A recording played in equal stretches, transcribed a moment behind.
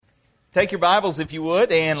Take your Bibles, if you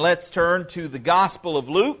would, and let's turn to the Gospel of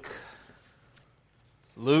Luke.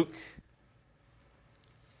 Luke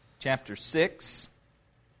chapter 6.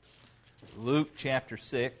 Luke chapter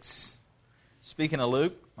 6. Speaking of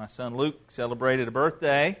Luke, my son Luke celebrated a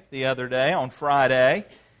birthday the other day on Friday,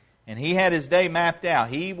 and he had his day mapped out.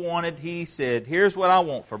 He said, here's what I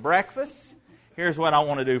want for breakfast, here's what I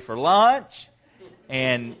want to do for lunch,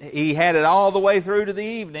 and he had it all the way through to the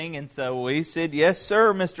evening, and so we said, yes,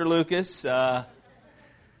 sir, Mr. Lucas. But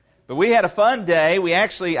we had a fun day.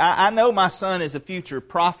 I know my son is a future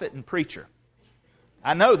prophet and preacher.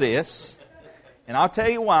 I know this, and I'll tell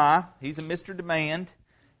you why. He's a Mr. Demand.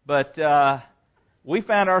 But we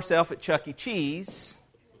found ourselves at Chuck E. Cheese.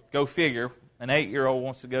 Go figure, an 8-year-old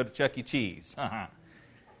wants to go to Chuck E. Cheese.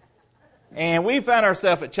 And we found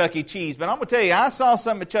ourselves at Chuck E. Cheese. But I'm going to tell you, I saw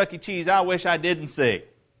something at Chuck E. Cheese I wish I didn't see.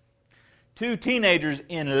 2 teenagers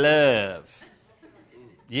in love.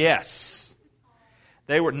 Yes.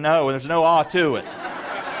 There's no awe to it.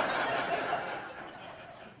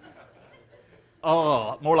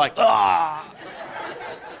 Oh, more like, ah.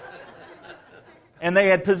 And they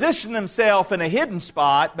had positioned themselves in a hidden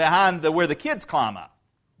spot behind where the kids climb up.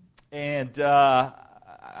 And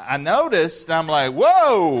I noticed, I'm like,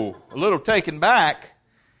 whoa, a little taken back.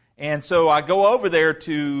 And so I go over there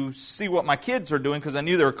to see what my kids are doing because I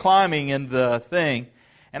knew they were climbing in the thing.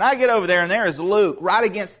 And I get over there, and there is Luke right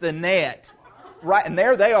against the net. Right, and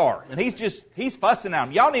there they are. And he's fussing at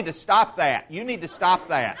them. Y'all need to stop that. You need to stop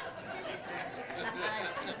that.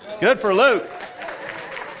 Good for Luke.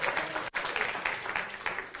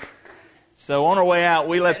 So on our way out,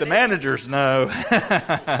 we let the managers know.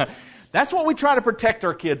 That's what we try to protect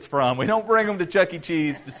our kids from. We don't bring them to Chuck E.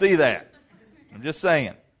 Cheese to see that. I'm just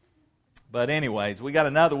saying. But anyways, we got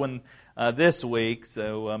another one this week.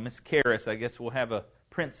 So Miss Karras, I guess we'll have a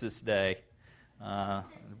Princess Day.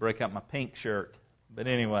 Break out my pink shirt. But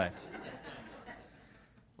anyway,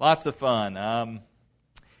 lots of fun.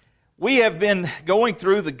 We have been going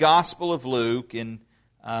through the Gospel of Luke, and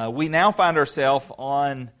we now find ourselves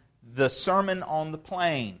on the Sermon on the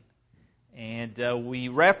Plain. And we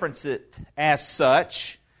reference it as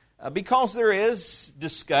such because there is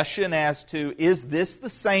discussion as to, is this the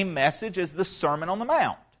same message as the Sermon on the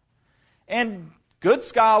Mount? And good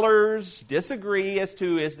scholars disagree as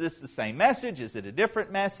to, is this the same message? Is it a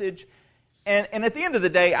different message? And at the end of the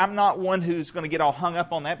day, I'm not one who's going to get all hung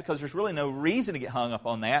up on that because there's really no reason to get hung up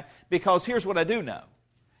on that, because here's what I do know.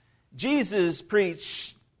 Jesus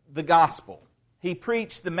preached the gospel. He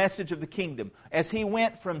preached the message of the kingdom. As He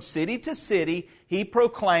went from city to city, He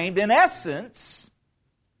proclaimed, in essence,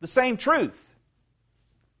 the same truth.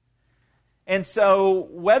 And so,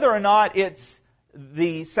 whether or not it's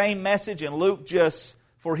the same message, and Luke just,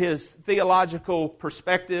 for his theological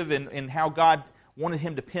perspective and how God wanted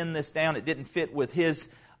him to pin this down, it didn't fit with his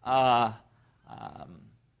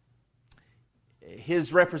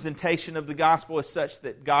representation of the gospel as such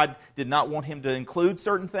that God did not want him to include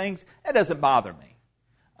certain things, that doesn't bother me.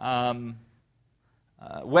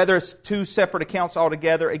 Whether it's 2 separate accounts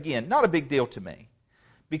altogether, again, not a big deal to me.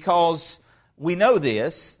 Because we know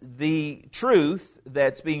this, the truth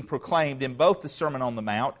that's being proclaimed in both the Sermon on the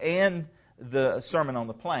Mount and the Sermon on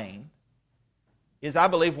the Plain is, I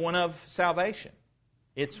believe, one of salvation.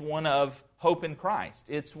 It's one of hope in Christ.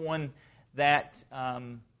 It's one that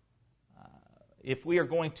if we are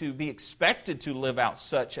going to be expected to live out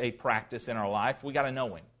such a practice in our life, we got to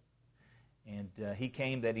know Him. And He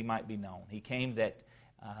came that He might be known. He came that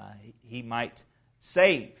He might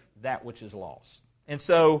save that which is lost. And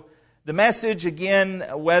so the message, again,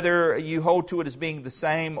 whether you hold to it as being the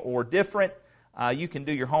same or different, you can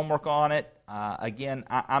do your homework on it. Again,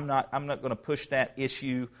 I'm not going to push that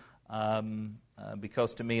issue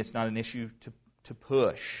because to me it's not an issue to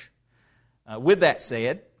push. With that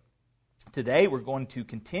said, today we're going to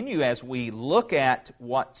continue as we look at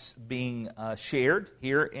what's being shared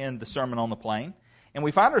here in the Sermon on the Plain. And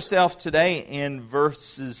we find ourselves today in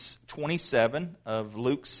verses 27 of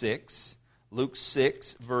Luke 6. Luke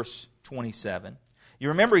 6, verse 27. You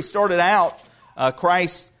remember he started out,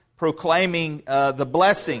 Christ proclaiming the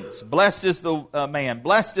blessings. Blessed is the man,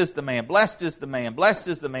 blessed is the man, blessed is the man, blessed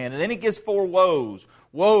is the man. And then he gives 4 woes.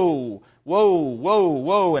 Woe, woe, woe,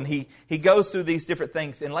 woe. And he goes through these different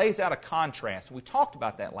things and lays out a contrast. We talked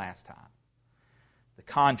about that last time. The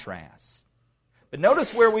contrast. But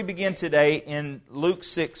notice where we begin today in Luke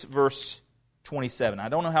 6, verse 27. I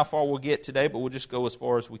don't know how far we'll get today, but we'll just go as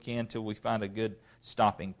far as we can till we find a good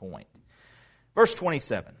stopping point. Verse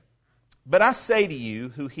 27. But I say to you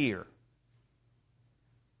who hear,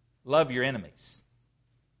 love your enemies.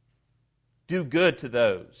 Do good to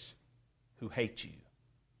those who hate you.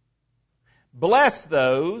 Bless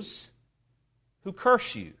those who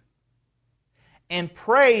curse you, and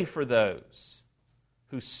pray for those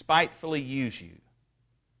who spitefully use you.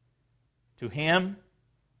 To him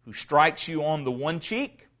who strikes you on the one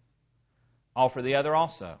cheek, offer the other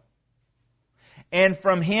also. And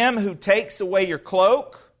from him who takes away your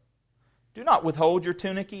cloak, do not withhold your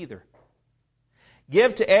tunic either.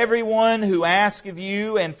 Give to everyone who asks of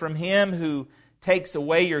you, and from him who takes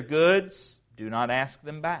away your goods, do not ask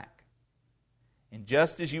them back. And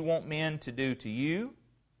just as you want men to do to you,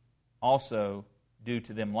 also do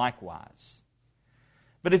to them likewise.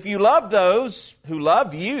 But if you love those who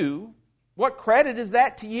love you, what credit is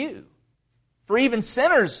that to you? For even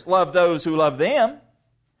sinners love those who love them.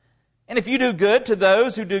 And if you do good to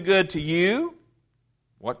those who do good to you,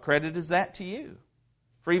 what credit is that to you?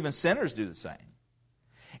 For even sinners do the same.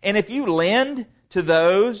 And if you lend to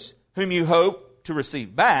those whom you hope to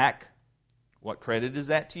receive back, what credit is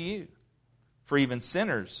that to you? For even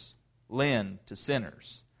sinners lend to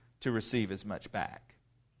sinners to receive as much back.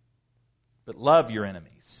 But love your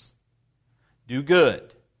enemies. Do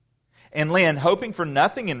good. And lend, hoping for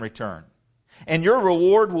nothing in return. And your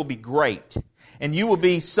reward will be great. And you will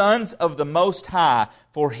be sons of the Most High,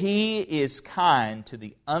 for He is kind to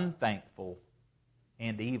the unthankful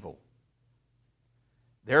and evil.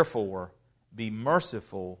 Therefore, be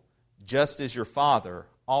merciful, just as your Father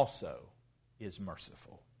also is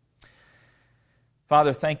merciful.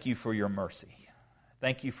 Father, thank you for your mercy.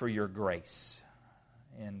 Thank you for your grace.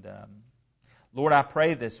 And Lord, I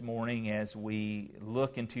pray this morning as we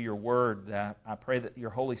look into your word, that I pray that your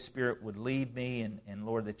Holy Spirit would lead me, and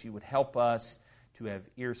Lord, that you would help us to have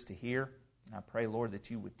ears to hear. And I pray, Lord, that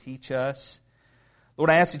you would teach us. Lord,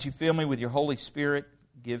 I ask that you fill me with your Holy Spirit.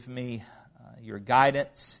 Give me your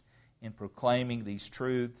guidance in proclaiming these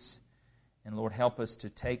truths. And Lord, help us to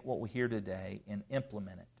take what we hear today and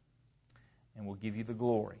implement it. And we'll give you the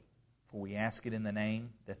glory. For we ask it in the name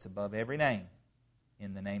that's above every name,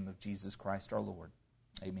 in the name of Jesus Christ our Lord.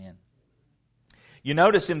 Amen. You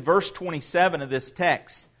notice in verse 27 of this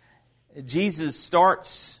text, Jesus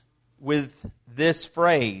starts with this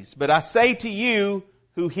phrase, "But I say to you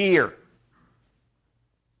who hear."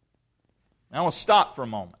 Now I want to stop for a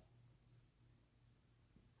moment.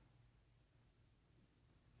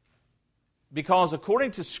 Because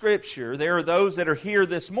according to Scripture, there are those that are here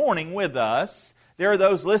this morning with us. There are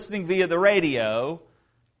those listening via the radio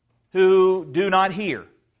who do not hear.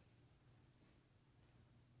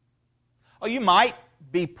 Oh, you might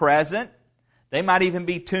be present. They might even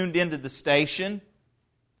be tuned into the station.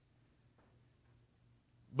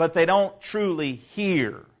 But they don't truly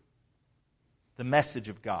hear the message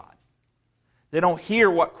of God. They don't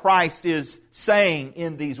hear what Christ is saying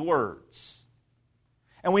in these words.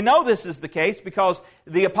 And we know this is the case because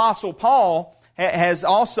the Apostle Paul has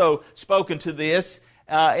also spoken to this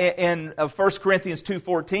in 1 Corinthians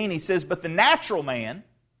 2:14. He says, "But the natural man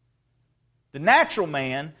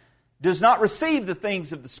does not receive the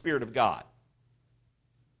things of the Spirit of God,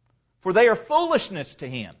 for they are foolishness to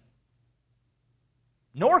him,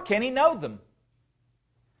 nor can he know them,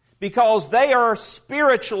 because they are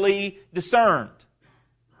spiritually discerned."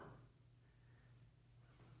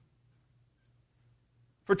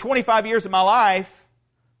 For 25 years of my life,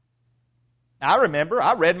 I remember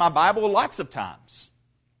I read my Bible lots of times.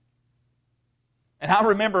 And I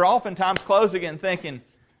remember oftentimes closing it and thinking,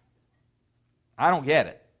 I don't get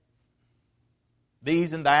it.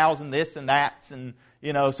 These and thous and this and that's and,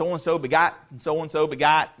 so-and-so begot and so-and-so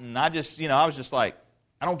begot. And I was just like,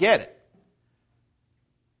 I don't get it.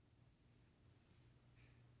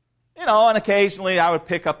 And occasionally I would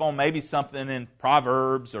pick up on maybe something in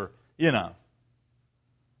Proverbs or.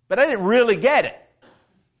 But I didn't really get it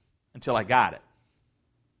until I got it.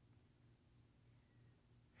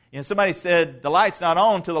 Somebody said, the light's not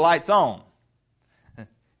on until the light's on.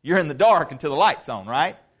 You're in the dark until the light's on,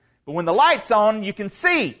 right? But when the light's on, you can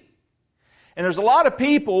see. And there's a lot of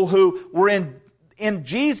people who were in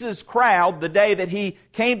Jesus' crowd the day that He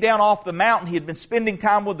came down off the mountain. He had been spending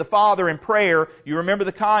time with the Father in prayer. You remember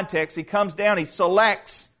the context. He comes down, He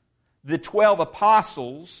selects the 12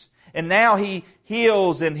 apostles, and now He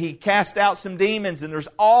heals and He casts out some demons, and there's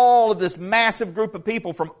all of this massive group of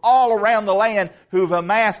people from all around the land who've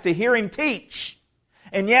amassed to hear Him teach.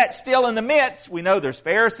 And yet, still in the midst, we know there's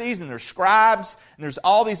Pharisees and there's scribes and there's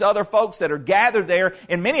all these other folks that are gathered there,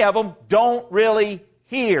 and many of them don't really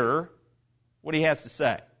hear what He has to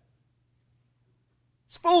say.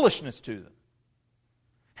 It's foolishness to them.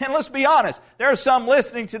 And let's be honest, there are some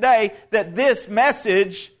listening today that this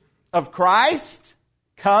message of Christ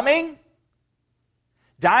coming,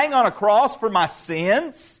 dying on a cross for my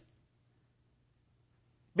sins,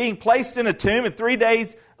 being placed in a tomb and 3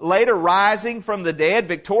 days later rising from the dead,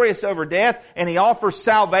 victorious over death, and He offers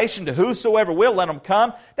salvation to whosoever will, let them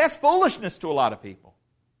come. That's foolishness to a lot of people.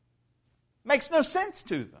 Makes no sense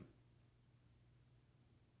to them.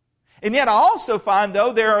 And yet I also find,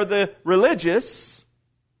 though, there are the religious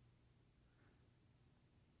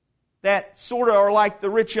that sort of are like the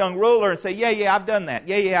rich young ruler and say, yeah, I've done that.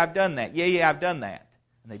 Yeah, I've done that. Yeah, I've done that.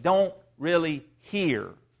 And they don't really hear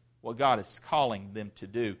what God is calling them to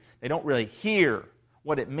do. They don't really hear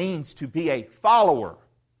what it means to be a follower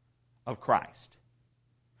of Christ.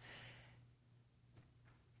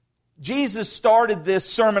 Jesus started this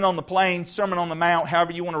Sermon on the Plain, Sermon on the Mount,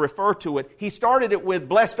 however you want to refer to it. He started it with,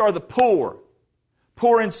 blessed are the poor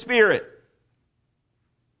in spirit.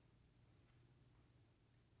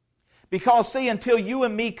 Because, see, until you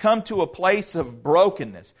and me come to a place of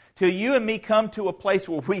brokenness, till you and me come to a place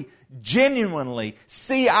where we genuinely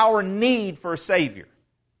see our need for a Savior,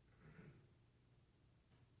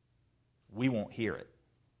 we won't hear it.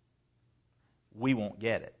 We won't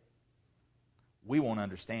get it. We won't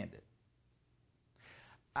understand it.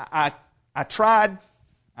 I tried,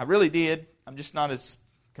 I really did. I'm just not as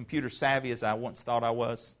computer savvy as I once thought I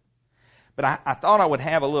was. But I thought I would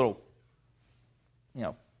have a little,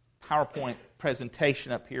 PowerPoint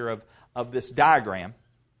presentation up here of this diagram.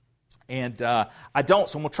 And I don't,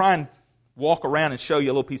 so I'm going to try and walk around and show you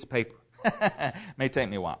a little piece of paper. May take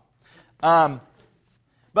me a while.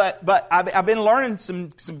 But I've been learning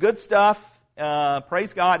some good stuff,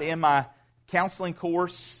 praise God, in my counseling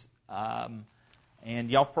course.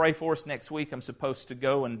 And y'all pray for us next week. I'm supposed to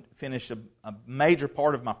go and finish a major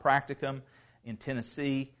part of my practicum in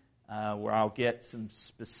Tennessee, where I'll get some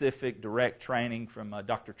specific direct training from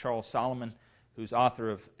Dr. Charles Solomon, who's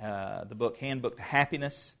author of the book Handbook to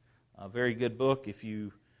Happiness. A very good book. If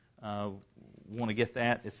you want to get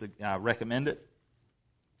that, I recommend it.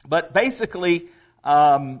 But basically,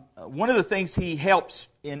 one of the things he helps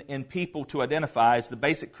in people to identify is the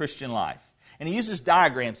basic Christian life. And he uses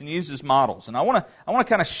diagrams and he uses models. And I want to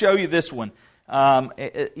kind of show you this one.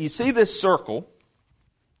 You see this circle,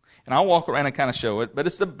 and I'll walk around and kind of show it, but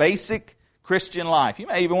it's the basic Christian life. You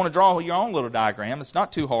may even want to draw your own little diagram. It's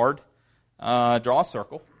not too hard. Draw a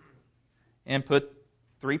circle and put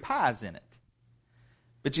 3 pies in it.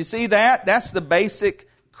 But you see that? That's the basic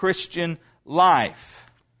Christian life.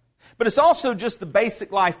 But it's also just the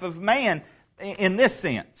basic life of man in this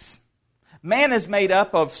sense. Man is made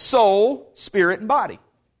up of soul, spirit, and body.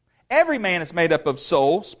 Every man is made up of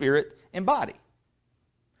soul, spirit, and body.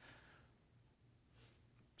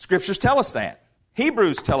 Scriptures tell us that.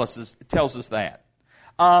 Hebrews tells us that.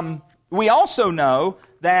 We also know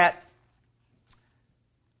that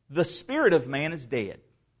the spirit of man is dead.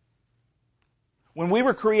 When we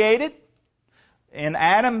were created, and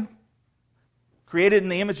Adam created in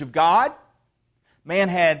the image of God, man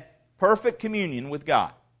had perfect communion with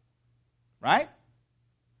God. Right?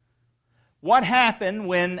 What happened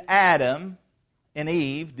when Adam and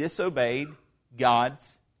Eve disobeyed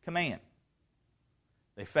God's command?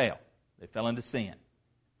 They fell. They fell into sin.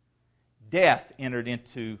 Death entered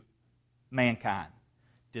into mankind.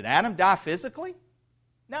 Did Adam die physically?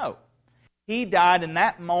 No. He died in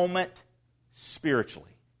that moment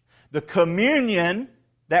spiritually. The communion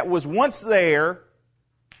that was once there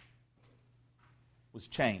was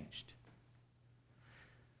changed.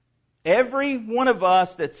 Every one of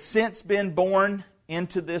us that's since been born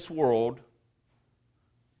into this world,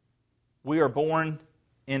 we are born,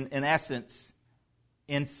 in essence,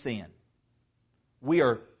 in sin. We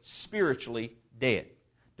are spiritually dead.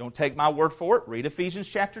 Don't take my word for it. Read Ephesians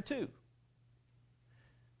chapter 2.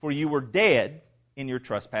 For you were dead in your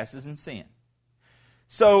trespasses and sin.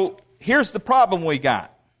 So, here's the problem we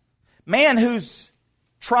got. Man who's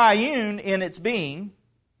triune in its being,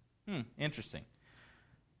 interesting.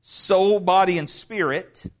 Soul, body, and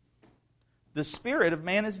spirit, the spirit of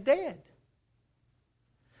man is dead.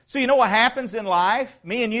 So you know what happens in life?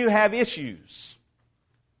 Me and you have issues.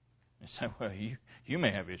 You say, well, you may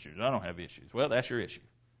have issues. I don't have issues. Well, that's your issue.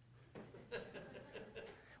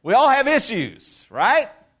 We all have issues, right?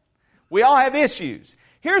 We all have issues.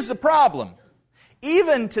 Here's the problem.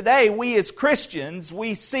 Even today, we as Christians,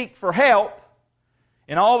 we seek for help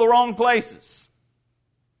in all the wrong places.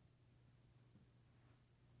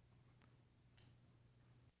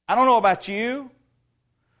 I don't know about you,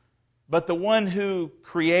 but the one who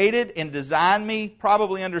created and designed me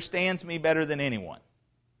probably understands me better than anyone.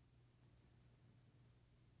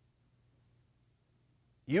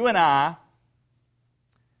 You and I,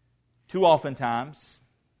 too oftentimes,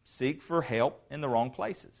 seek for help in the wrong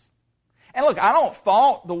places. And look, I don't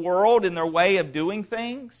fault the world in their way of doing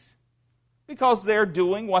things, Because they're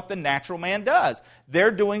doing what the natural man does.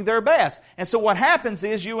 They're doing their best. And so what happens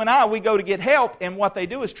is you and I, we go to get help, and what they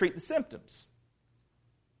do is treat the symptoms.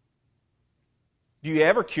 Do you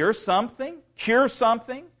ever cure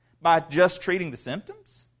something by just treating the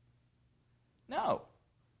symptoms? No.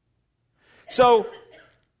 So,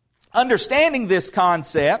 understanding this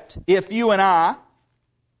concept, if you and I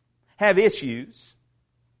have issues,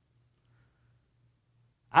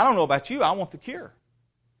 I don't know about you, I want the cure.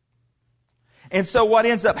 And so what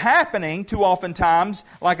ends up happening too oftentimes,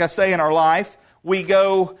 like I say in our life, we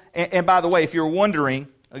go, and by the way, if you're wondering,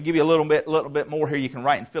 I'll give you a little bit more here you can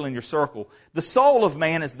write and fill in your circle. The soul of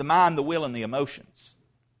man is the mind, the will, and the emotions.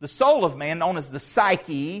 The soul of man, known as the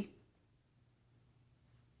psyche,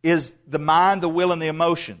 is the mind, the will, and the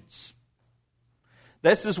emotions.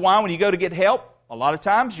 This is why when you go to get help, a lot of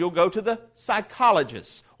times you'll go to the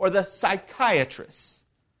psychologist or the psychiatrist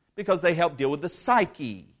because they help deal with the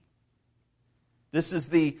psyche. This is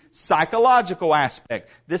the psychological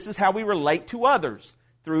aspect. This is how we relate to others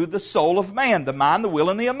through the soul of man, the mind, the will,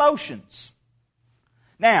 and the emotions.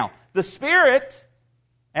 Now, the spirit,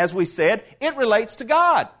 as we said, it relates to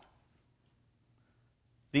God.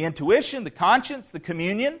 The intuition, the conscience, the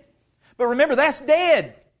communion. But remember, that's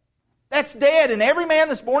dead. That's dead. And every man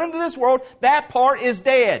that's born into this world, that part is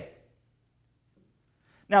dead.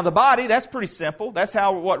 Now, the body, that's pretty simple. That's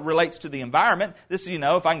how what relates to the environment. This is,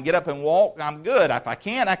 if I can get up and walk, I'm good. If I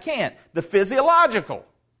can't, I can't. The physiological.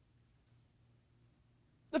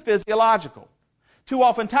 The physiological. Too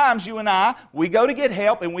often times, you and I, we go to get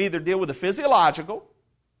help and we either deal with the physiological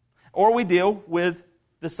or we deal with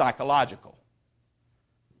the psychological.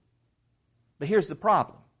 But here's the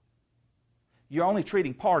problem. You're only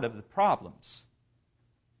treating part of the problems.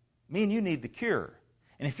 Me and you need the cure.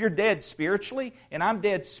 And if you're dead spiritually, and I'm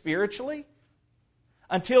dead spiritually,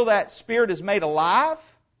 until that spirit is made alive,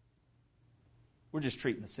 we're just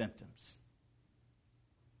treating the symptoms.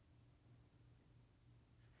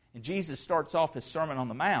 And Jesus starts off His Sermon on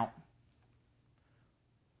the Mount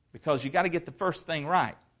because you got to get the first thing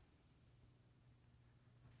right.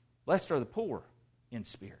 Blessed are the poor in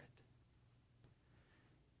spirit.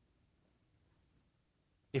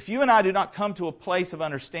 If you and I do not come to a place of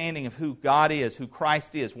understanding of who God is, who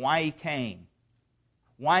Christ is, why He came,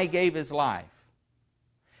 why He gave His life,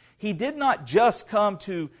 He did not just come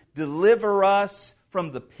to deliver us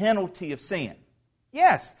from the penalty of sin.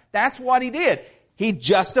 Yes, that's what He did. He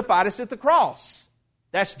justified us at the cross.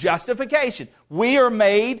 That's justification. We are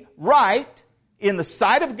made right in the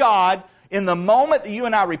sight of God in the moment that you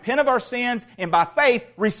and I repent of our sins and by faith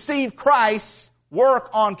receive Christ's work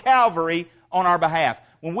on Calvary on our behalf.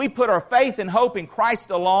 When we put our faith and hope in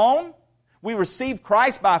Christ alone, we receive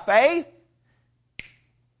Christ by faith,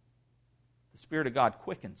 the Spirit of God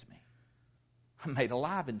quickens me. I'm made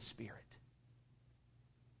alive in spirit.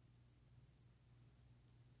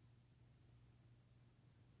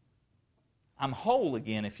 I'm whole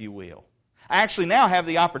again, if you will. I actually now have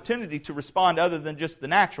the opportunity to respond other than just the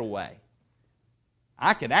natural way.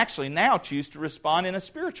 I can actually now choose to respond in a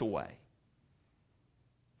spiritual way.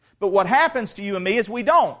 But what happens to you and me is we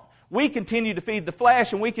don't. We continue to feed the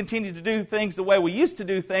flesh and we continue to do things the way we used to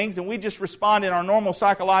do things, and we just respond in our normal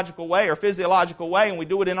psychological way or physiological way, and we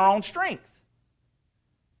do it in our own strength.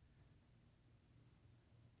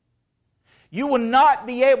 You will not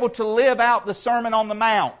be able to live out the Sermon on the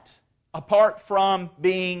Mount apart from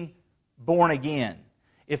being born again.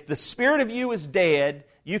 If the spirit of you is dead,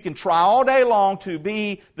 you can try all day long to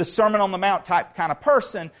be the Sermon on the Mount type kind of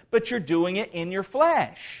person, but you're doing it in your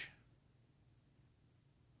flesh.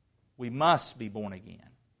 We must be born again.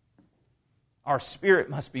 Our spirit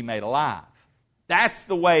must be made alive. That's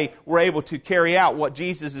the way we're able to carry out what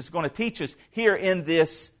Jesus is going to teach us here in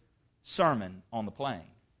this Sermon on the Plain.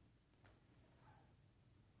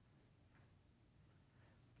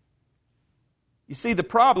 You see, the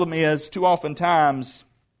problem is, too often times,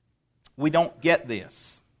 we don't get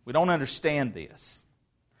this. We don't understand this.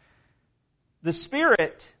 The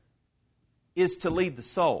Spirit is to lead the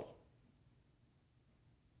soul.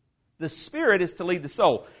 The Spirit is to lead the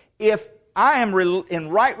soul. If I am in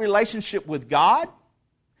right relationship with God,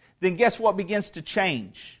 then guess what begins to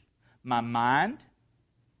change? My mind,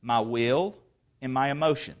 my will, and my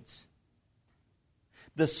emotions.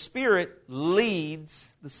 The Spirit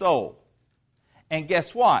leads the soul. And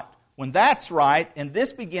guess what? When that's right, and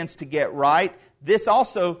this begins to get right, this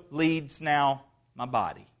also leads now my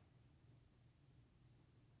body.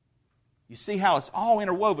 You see how it's all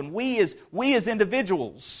interwoven. We as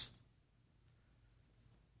individuals,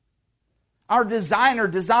 our designer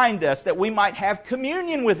designed us that we might have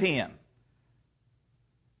communion with Him.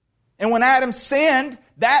 And when Adam sinned,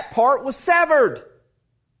 that part was severed.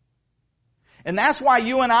 And that's why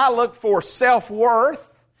you and I look for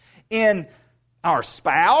self-worth in our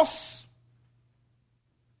spouse.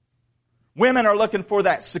 Women are looking for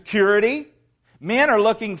that security. Men are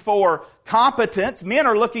looking for competence. Men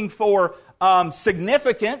are looking for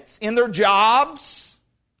significance in their jobs,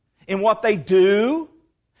 in what they do.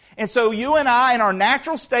 And so you and I, in our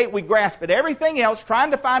natural state, we grasp at everything else,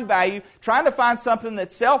 trying to find value, trying to find something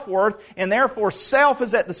that's self-worth, and therefore self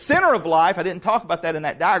is at the center of life. I didn't talk about that in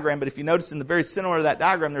that diagram, but if you notice in the very center of that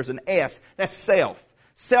diagram, there's an S. That's self.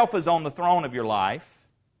 Self is on the throne of your life.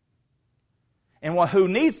 And who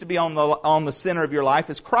needs to be on the center of your life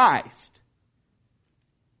is Christ.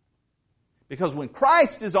 Because when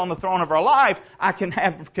Christ is on the throne of our life, I can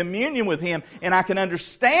have communion with Him, and I can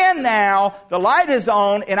understand now the light is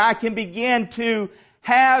on, and I can begin to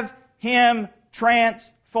have Him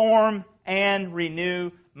transform and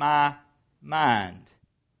renew my mind.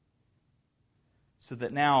 So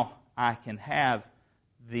that now I can have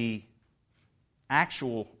the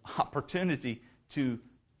actual opportunity to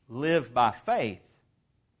live by faith,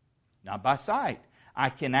 not by sight. I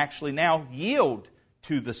can actually now yield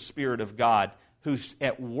to the Spirit of God who's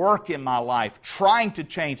at work in my life, trying to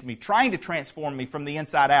change me, trying to transform me from the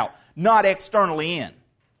inside out, not externally in.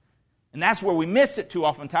 And that's where we miss it too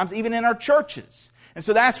oftentimes, even in our churches. And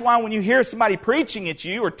so that's why when you hear somebody preaching at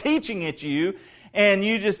you or teaching at you, and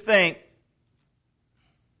you just think,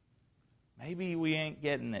 maybe we ain't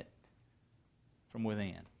getting it from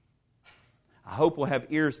within. I hope we'll have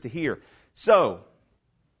ears to hear. So,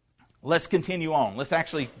 let's continue on. Let's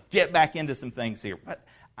actually get back into some things here. But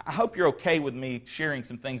I hope you're okay with me sharing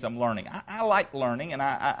some things I'm learning. I like learning, and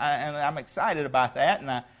I'm excited about that, and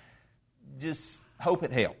I just hope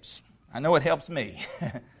it helps. I know it helps me.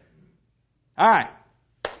 All right.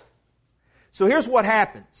 So here's what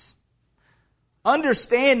happens.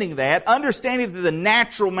 Understanding that the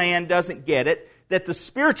natural man doesn't get it, that the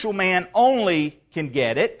spiritual man only can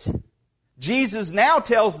get it, Jesus now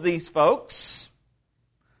tells these folks,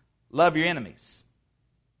 love your enemies.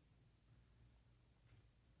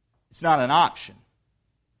 It's not an option.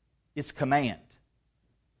 It's a command.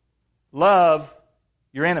 Love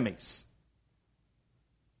your enemies.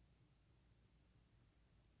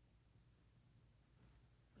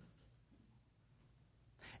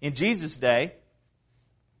 In Jesus' day,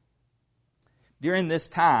 during this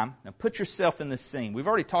time, now put yourself in this scene. We've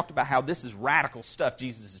already talked about how this is radical stuff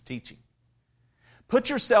Jesus is teaching. Put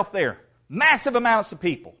yourself there. Massive amounts of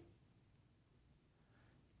people.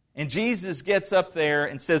 And Jesus gets up there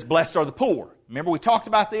and says, blessed are the poor. Remember we talked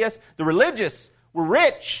about this? The religious were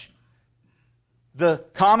rich. The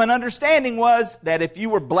common understanding was that if you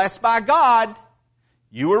were blessed by God,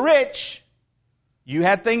 you were rich. You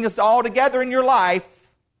had things all together in your life.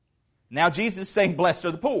 Now Jesus is saying, blessed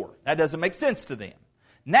are the poor. That doesn't make sense to them.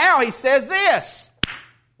 Now He says this,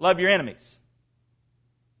 love your enemies.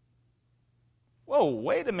 Whoa,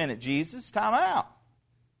 wait a minute, Jesus, time out.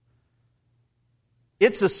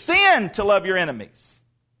 It's a sin to love your enemies.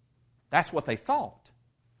 That's what they thought.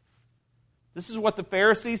 This is what the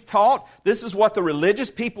Pharisees taught. This is what the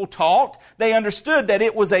religious people taught. They understood that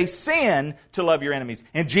it was a sin to love your enemies.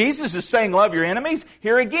 And Jesus is saying love your enemies.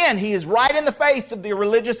 Here again, He is right in the face of the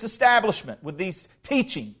religious establishment with these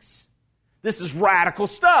teachings. This is radical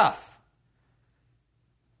stuff.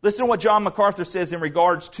 Listen to what John MacArthur says in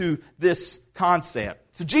regards to this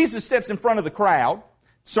concept. So Jesus steps in front of the crowd.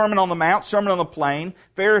 Sermon on the Mount, Sermon on the Plain,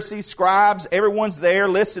 Pharisees, scribes, everyone's there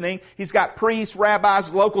listening. He's got priests,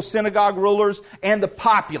 rabbis, local synagogue rulers, and the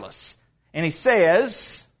populace. And He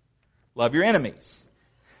says, love your enemies.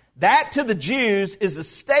 That to the Jews is a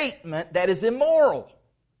statement that is immoral.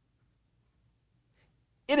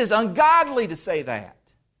 It is ungodly to say that.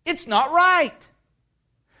 It's not right.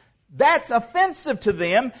 That's offensive to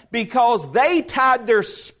them because they tied their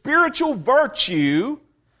spiritual virtue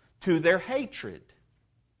to their hatred.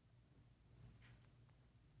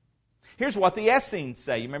 Here's what the Essenes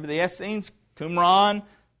say. You remember the Essenes? Qumran,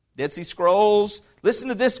 Dead Sea Scrolls. Listen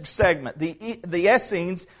to this segment. The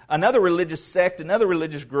Essenes, another religious sect, another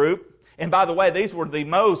religious group. And by the way, these were the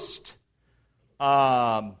most,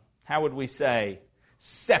 how would we say,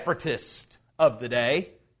 separatist of the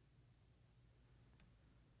day.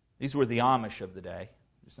 These were the Amish of the day.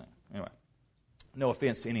 Anyway, no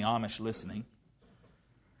offense to any Amish listening.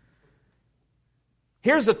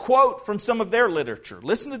 Here's a quote from some of their literature.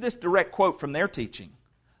 Listen to this direct quote from their teaching.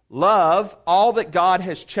 Love all that God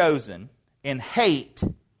has chosen and hate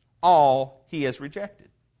all He has rejected.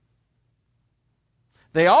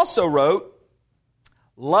 They also wrote,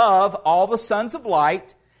 love all the sons of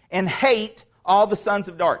light and hate all the sons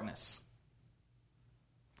of darkness.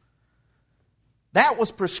 That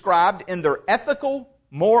was prescribed in their ethical,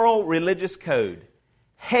 moral, religious code.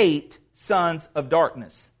 Hate sons of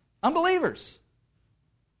darkness. Unbelievers.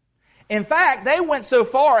 In fact, they went so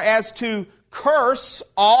far as to curse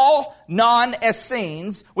all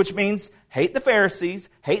non-Essenes, which means hate the Pharisees,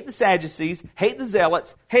 hate the Sadducees, hate the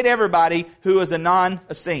Zealots, hate everybody who is a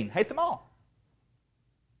non-Essene. Hate them all.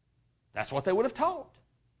 That's what they would have taught.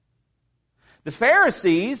 The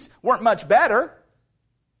Pharisees weren't much better.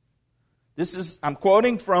 I'm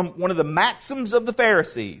quoting from one of the maxims of the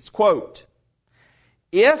Pharisees. Quote,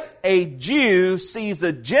 if a Jew sees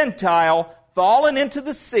a Gentile fallen into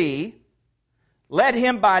the sea, let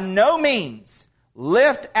him by no means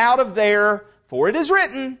lift out of there, for it is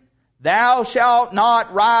written, thou shalt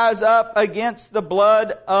not rise up against the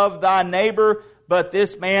blood of thy neighbor, but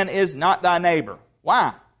this man is not thy neighbor.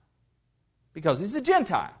 Why? Because he's a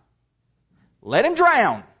Gentile. Let him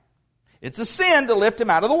drown. It's a sin to lift him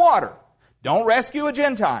out of the water. Don't rescue a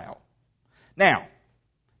Gentile. Now,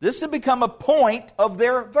 this had become a point of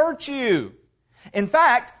their virtue. In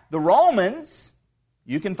fact, the Romans,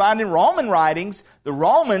 you can find in Roman writings, the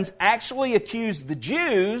Romans actually accused the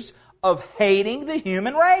Jews of hating the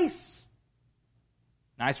human race.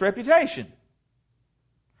 Nice reputation.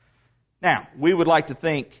 Now, we would like to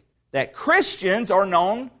think that Christians are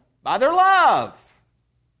known by their love.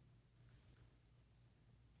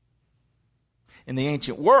 In the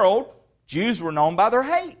ancient world, Jews were known by their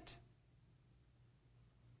hate.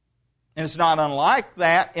 And it's not unlike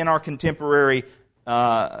that in our contemporary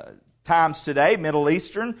times today, Middle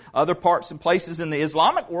Eastern, other parts and places in the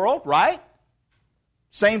Islamic world, right?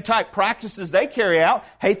 Same type practices they carry out.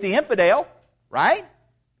 Hate the infidel, right?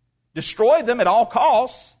 Destroy them at all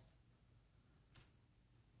costs.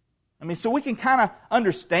 I mean, so we can kind of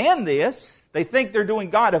understand this. They think they're doing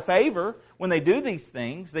God a favor when they do these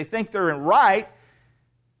things. They think they're in right.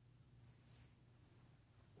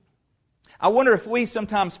 I wonder if we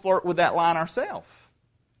sometimes flirt with that line ourselves.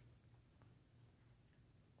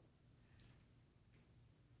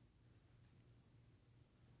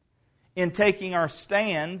 In taking our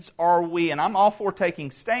stands, are we, and I'm all for taking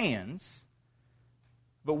stands,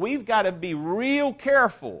 but we've got to be real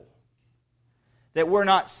careful that we're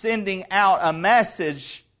not sending out a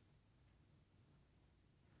message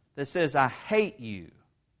that says, I hate you.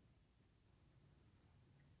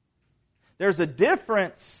 There's a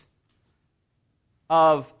difference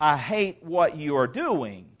of I hate what you are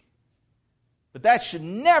doing, but that should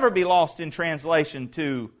never be lost in translation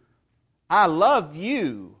to I love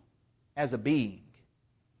you as a being.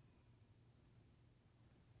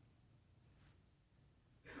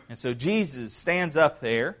 And so Jesus stands up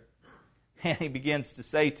there and he begins to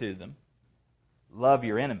say to them, love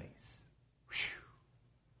your enemies. Whew.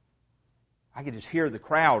 I could just hear the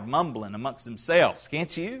crowd mumbling amongst themselves,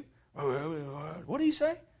 can't you? What do you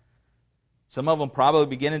say? Some of them probably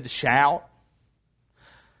beginning to shout.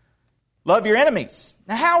 Love your enemies.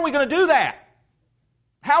 Now how are we going to do that?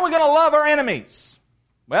 How are we going to love our enemies?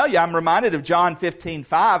 Well, yeah, I'm reminded of John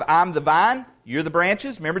 15:5. I'm the vine, you're the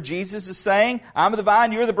branches. Remember Jesus is saying, I'm the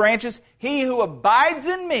vine, you're the branches. He who abides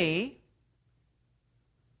in me,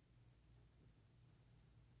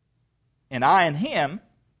 and I in him,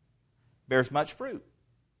 bears much fruit.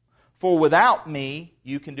 For without me,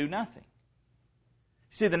 you can do nothing.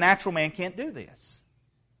 See, the natural man can't do this.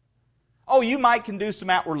 Oh, you can do some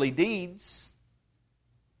outwardly deeds,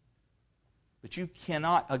 but you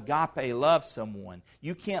cannot agape love someone.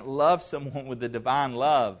 You can't love someone with the divine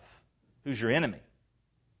love who's your enemy,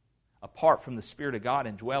 apart from the Spirit of God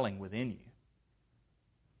indwelling within you.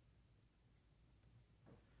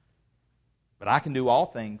 But I can do all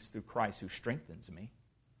things through Christ who strengthens me.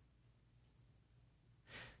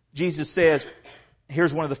 Jesus says,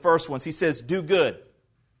 here's one of the first ones, he says, do good.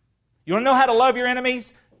 You want to know how to love your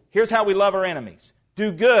enemies? Here's how we love our enemies.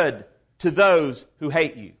 Do good to those who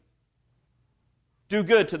hate you. Do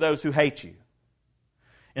good to those who hate you.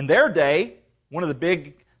 In their day, one of the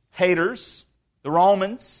big haters, the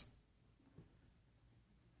Romans,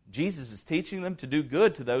 Jesus is teaching them to do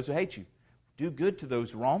good to those who hate you. Do good to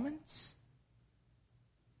those Romans?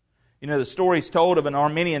 You know, the story's told of an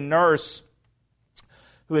Armenian nurse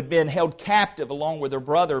who had been held captive along with her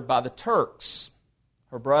brother by the Turks.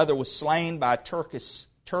 Her brother was slain by a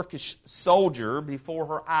Turkish soldier before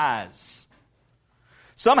her eyes.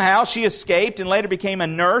 Somehow she escaped and later became a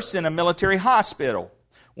nurse in a military hospital.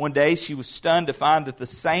 One day she was stunned to find that the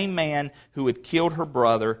same man who had killed her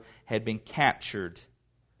brother had been captured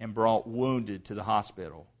and brought wounded to the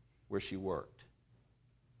hospital where she worked.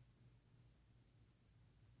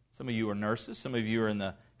 Some of you are nurses. Some of you are in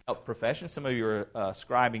the health profession. Some of you are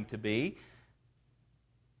ascribing to be.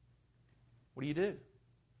 What do?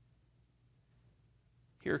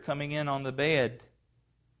 Here coming in on the bed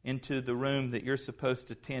into the room that you're supposed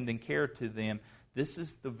to tend and care to them. This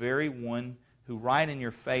is the very one who right in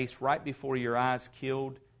your face, right before your eyes,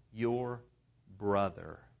 killed your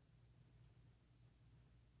brother.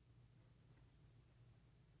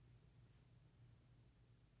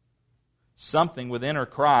 Something within her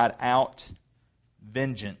cried out,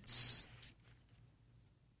 vengeance.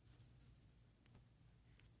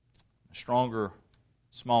 A stronger,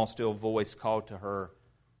 small, still voice called to her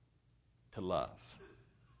to love.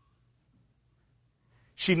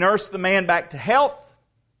 She nursed the man back to health.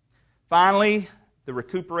 Finally, the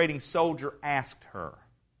recuperating soldier asked her,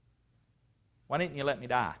 "Why didn't you let me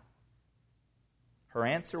die?" Her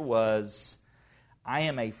answer was, "I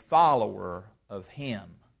am a follower of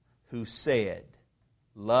Him who said,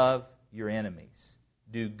 'Love your enemies,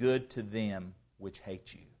 do good to them which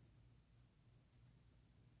hate you.'"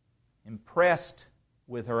 Impressed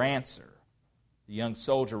with her answer, the young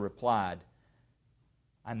soldier replied,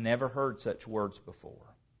 "I never heard such words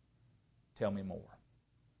before. Tell me more.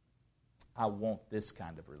 I want this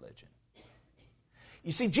kind of religion."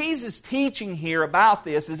 You see, Jesus' teaching here about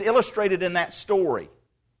this is illustrated in that story.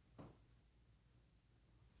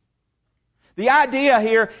 The idea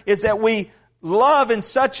here is that we love in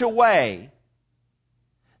such a way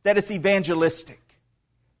that it's evangelistic.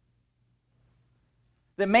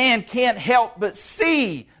 That man can't help but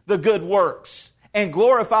see the good works and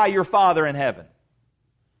glorify your Father in heaven.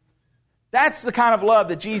 That's the kind of love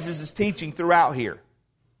that Jesus is teaching throughout here.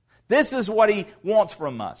 This is what He wants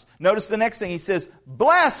from us. Notice the next thing He says,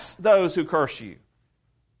 bless those who curse you.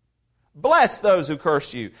 Bless those who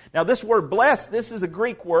curse you. Now this word bless, this is a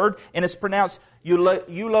Greek word, and it's pronounced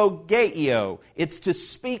eulogeio. It's to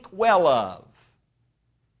speak well of.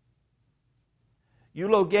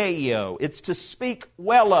 Eulogeio. It's to speak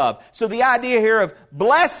well of. So the idea here of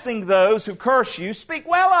blessing those who curse you, speak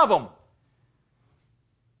well of them.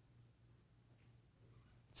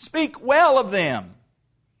 Speak well of them.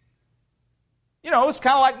 You know, it's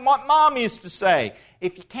kind of like what Mom used to say.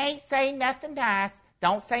 If you can't say nothing nice,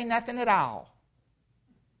 don't say nothing at all.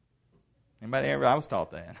 Anybody ever? I was taught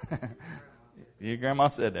that. Your grandma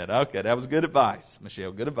said that. Okay, that was good advice,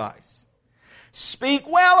 Michelle. Good advice. Speak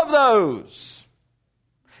well of those.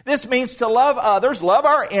 This means to love others, love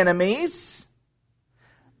our enemies,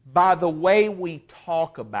 by the way we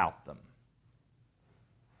talk about them.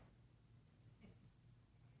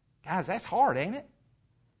 Guys, that's hard, ain't it?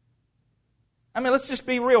 I mean, let's just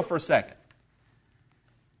be real for a second.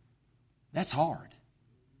 That's hard.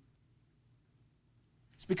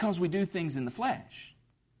 It's because we do things in the flesh.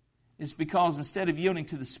 It's because instead of yielding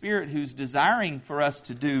to the Spirit who's desiring for us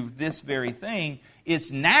to do this very thing, it's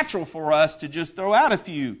natural for us to just throw out a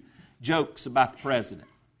few jokes about the president.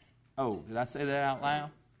 Oh, did I say that out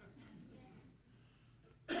loud?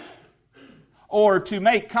 Or to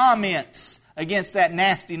make comments against that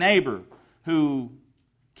nasty neighbor who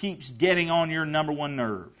keeps getting on your number one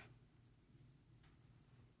nerve.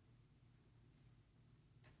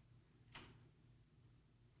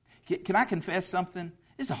 Can I confess something?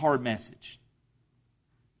 It's a hard message.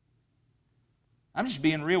 I'm just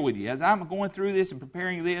being real with you. As I'm going through this and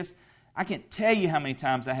preparing this, I can't tell you how many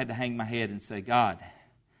times I had to hang my head and say, "God,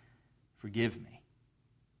 forgive me.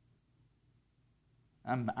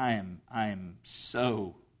 I am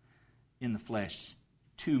so in the flesh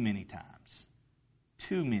too many times.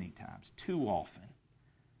 Too many times. Too often."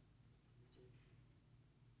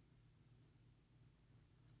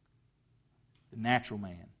 The natural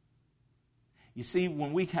man. You see,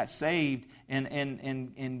 when we got saved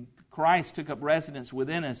and Christ took up residence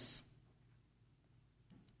within us,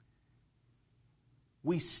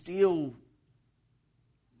 we still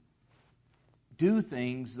do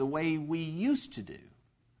things the way we used to do.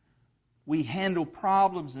 We handle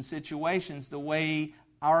problems and situations the way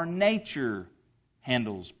our nature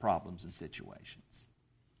handles problems and situations.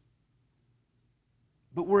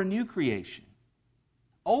 But we're a new creation.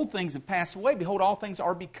 Old things have passed away. Behold, all things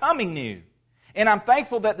are becoming new. And I'm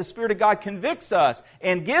thankful that the Spirit of God convicts us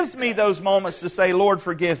and gives me those moments to say, "Lord,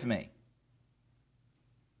 forgive me."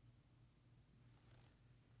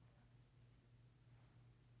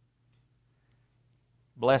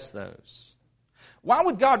 Bless those. Why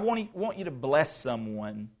would God want you to bless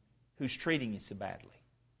someone who's treating you so badly?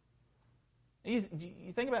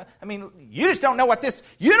 You think about it. I mean, you just don't know what this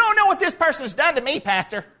person's done to me,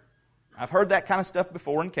 Pastor. I've heard that kind of stuff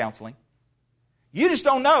before in counseling. You just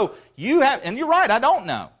don't know. And you're right, I don't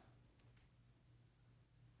know.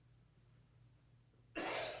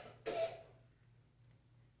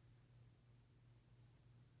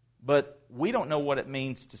 But we don't know what it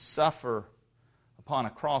means to suffer upon a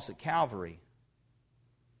cross at Calvary,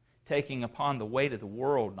 taking upon the weight of the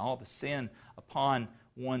world and all the sin upon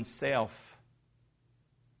oneself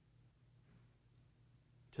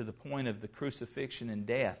to the point of the crucifixion and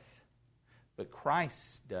death. But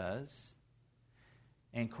Christ does.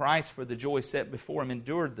 And Christ, for the joy set before Him,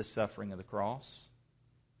 endured the suffering of the cross.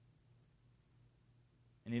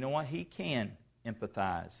 And you know what? He can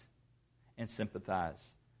empathize and sympathize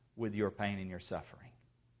with your pain and your suffering.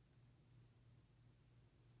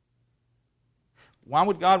 Why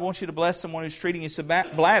would God want you to bless someone who's treating you so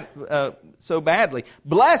badly?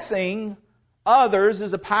 Blessing others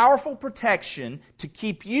is a powerful protection to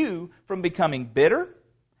keep you from becoming bitter,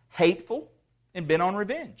 hateful, and bent on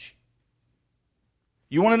revenge.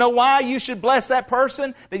 You want to know why you should bless that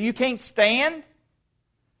person that you can't stand?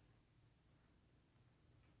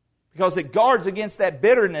 Because it guards against that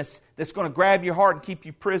bitterness that's going to grab your heart and keep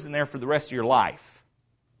you prisoned there for the rest of your life.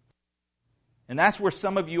 And that's where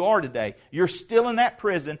some of you are today. You're still in that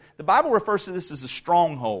prison. The Bible refers to this as a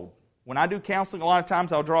stronghold. When I do counseling, a lot of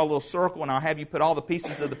times I'll draw a little circle and I'll have you put all the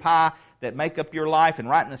pieces of the pie that make up your life, and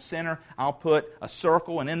right in the center I'll put a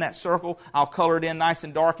circle, and in that circle I'll color it in nice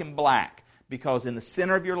and dark and black. Because in the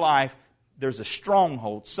center of your life there's a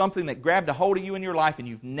stronghold, something that grabbed a hold of you in your life and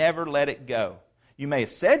you've never let it go. You may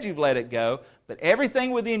have said you've let it go, but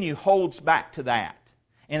everything within you holds back to that.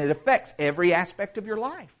 And it affects every aspect of your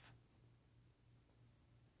life.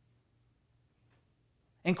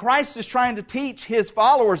 And Christ is trying to teach His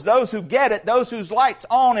followers, those who get it, those whose light's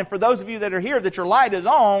on, and for those of you that are here that your light is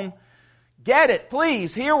on, get it,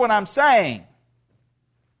 please, hear what I'm saying.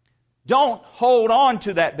 Don't hold on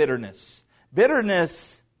to that bitterness.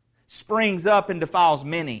 Bitterness springs up and defiles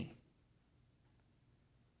many.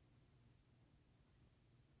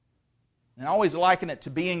 And I always liken it to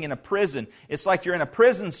being in a prison. It's like you're in a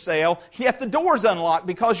prison cell, yet the door's unlocked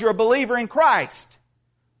because you're a believer in Christ.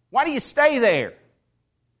 Why do you stay there?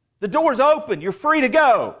 The door's open. You're free to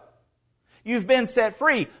go. You've been set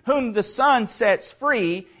free. Whom the Son sets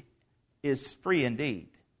free is free indeed.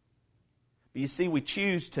 But you see, we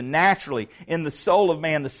choose to naturally, in the soul of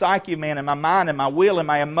man, the psyche of man, and my mind and my will and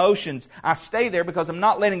my emotions, I stay there because I'm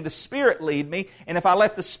not letting the Spirit lead me. And if I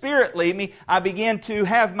let the Spirit lead me, I begin to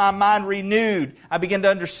have my mind renewed. I begin to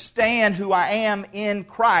understand who I am in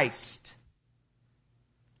Christ.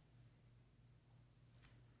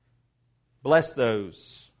 Bless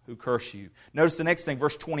those who curse you. Notice the next thing,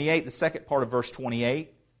 verse 28, the second part of verse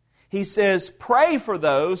 28. He says, pray for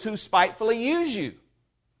those who spitefully use you.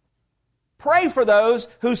 Pray for those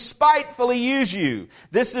who spitefully use you.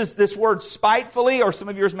 This word spitefully, or some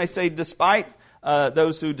of yours may say despite,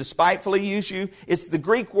 those who despitefully use you. It's the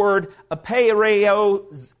Greek word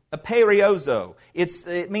apeiriozo.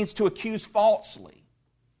 It means to accuse falsely.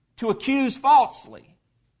 To accuse falsely.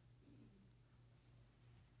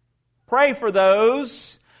 Pray for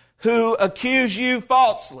those who accuse you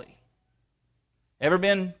falsely. Ever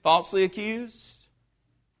been falsely accused?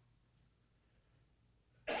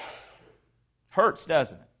 Hurts,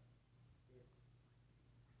 doesn't it?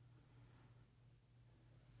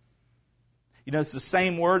 You know, it's the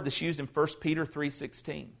same word that's used in 1 Peter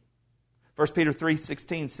 3:16. 1 Peter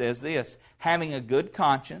 3:16 says this, having a good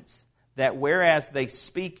conscience, that whereas they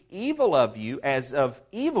speak evil of you as of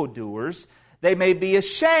evildoers, they may be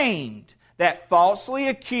ashamed that falsely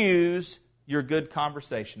accuse your good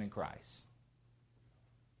conversation in Christ.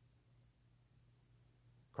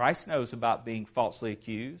 Christ knows about being falsely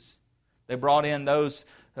accused. They brought in those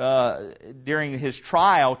during His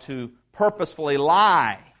trial to purposefully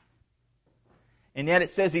lie. And yet it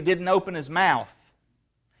says He didn't open His mouth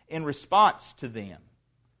in response to them.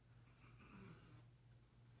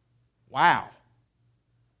 Wow.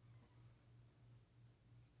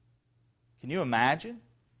 Can you imagine?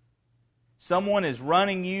 Someone is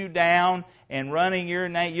running you down and running your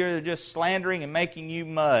name. You're just slandering and making you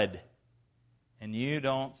mud. And you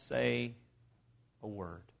don't say a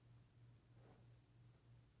word.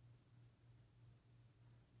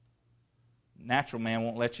 Natural man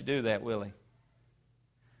won't let you do that, will he?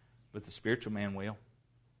 But the spiritual man will.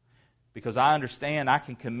 Because I understand I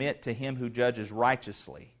can commit to Him who judges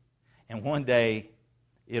righteously. And one day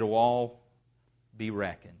it'll all be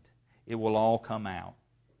reckoned. It will all come out.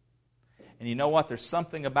 And you know what? There's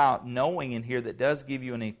something about knowing in here that does give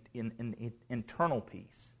you an internal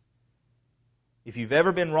peace. If you've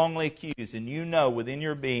ever been wrongly accused and you know within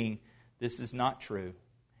your being this is not true,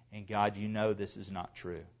 and God, you know this is not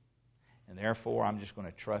true. And therefore, I'm just going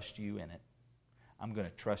to trust you in it. I'm going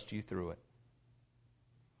to trust you through it.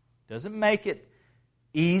 Doesn't make it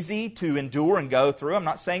easy to endure and go through. I'm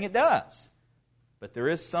not saying it does. But there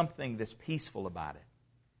is something that's peaceful about it.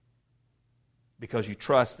 Because you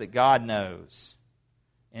trust that God knows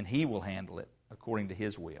and He will handle it according to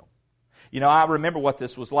His will. You know, I remember what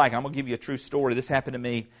this was like. I'm going to give you a true story. This happened to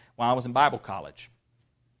me while I was in Bible college.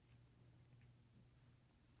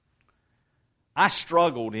 I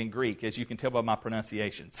struggled in Greek, as you can tell by my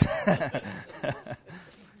pronunciations.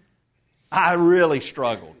 I really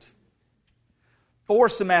struggled. 4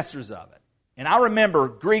 semesters of it. And I remember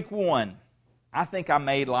Greek 1, I think I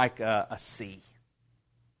made like a C.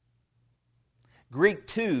 Greek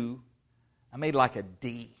 2, I made like a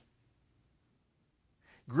D.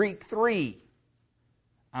 Greek 3,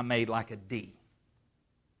 I made like a D.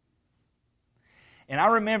 And I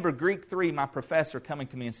remember Greek 3, my professor coming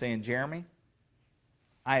to me and saying, Jeremy,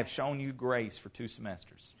 I have shown you grace for 2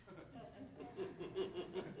 semesters.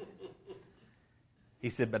 He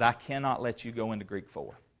said, but I cannot let you go into Greek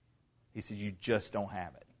 4. He said, you just don't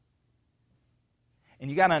have it. And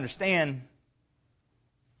you got to understand,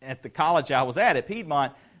 at the college I was at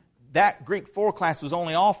Piedmont, that Greek 4 class was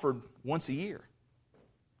only offered once a year.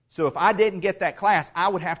 So if I didn't get that class, I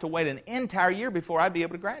would have to wait an entire year before I'd be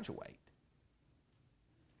able to graduate.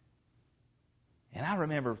 And I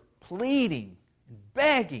remember pleading,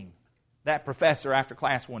 begging that professor after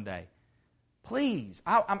class one day, please,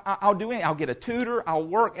 I'll do anything. I'll get a tutor. I'll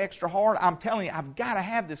work extra hard. I'm telling you, I've got to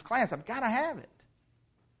have this class. I've got to have it.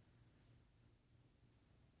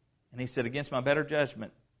 And he said, against my better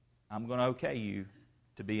judgment, I'm going to okay you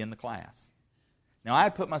to be in the class. Now, I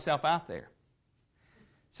had put myself out there.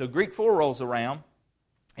 So Greek 4 rolls around,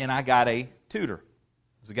 and I got a tutor.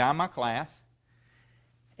 There's a guy in my class,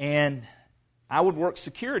 and I would work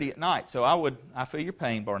security at night. So I feel your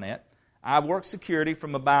pain, Barnett. I worked security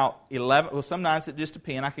from about 11, well, some nights it just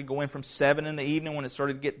depends. I could go in from 7 in the evening when it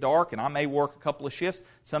started to get dark, and I may work a couple of shifts.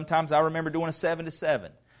 Sometimes I remember doing a 7 to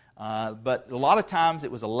 7. But a lot of times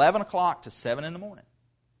it was 11 o'clock to 7 in the morning.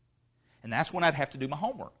 And that's when I'd have to do my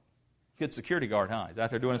homework. Good security guard, huh? He's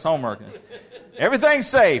out there doing his homework. Everything's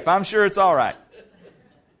safe. I'm sure it's all right.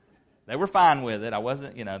 They were fine with it. I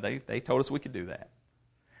wasn't, they told us we could do that.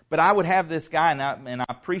 But I would have this guy, and I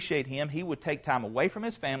appreciate him. He would take time away from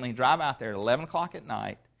his family and drive out there at 11 o'clock at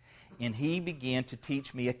night, and he began to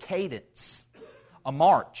teach me a cadence, a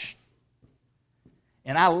march.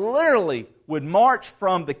 And I literally would march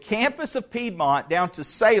from the campus of Piedmont down to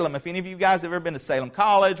Salem. If any of you guys have ever been to Salem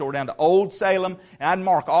College or down to Old Salem, and I'd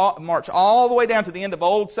march all the way down to the end of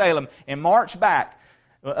Old Salem and march back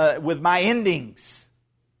with my endings.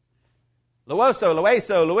 Luoso,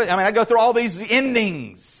 lueso, lueso. I mean, I go through all these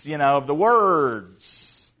endings, of the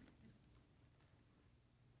words.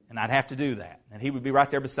 And I'd have to do that. And he would be right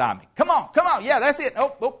there beside me. Come on. Yeah, that's it.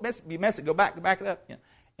 Oh, you mess it. Go back it up.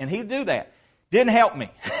 And he would do that. Didn't help me.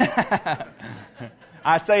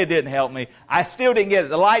 I say it didn't help me. I still didn't get it.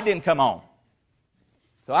 The light didn't come on.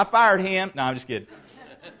 So I fired him. No, I'm just kidding.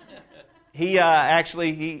 He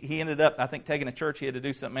he ended up, I think, taking a church. He had to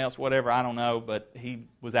do something else, whatever. I don't know, but he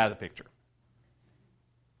was out of the picture.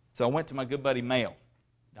 So I went to my good buddy Mel,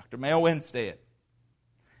 Dr. Mel Winstead.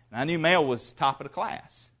 And I knew Mel was top of the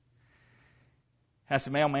class. I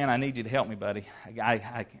said, Mel, man, I need you to help me, buddy.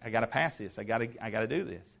 I got to pass this. I got to do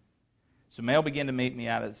this. So Mel began to meet me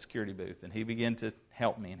out at the security booth, and he began to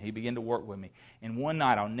help me, and he began to work with me. And one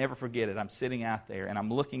night, I'll never forget it, I'm sitting out there, and I'm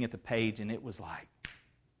looking at the page, and it's like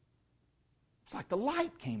the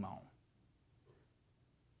light came on.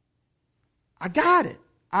 I got it.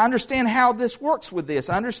 I understand how this works with this.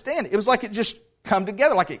 I understand it. It was like it just come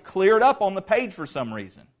together, like it cleared up on the page for some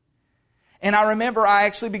reason. And I remember I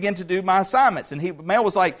actually began to do my assignments. And Mel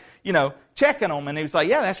was like, checking them. And he was like,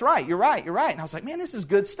 yeah, that's right. You're right. And I was like, man, this is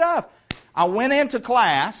good stuff. I went into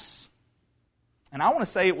class. And I want to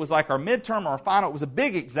say it was like our midterm or our final. It was a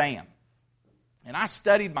big exam. And I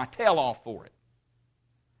studied my tail off for it.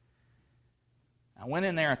 I went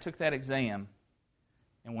in there. I took that exam.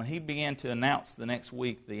 And when he began to announce the next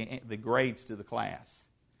week the grades to the class,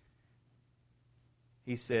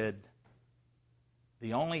 he said,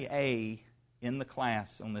 the only A in the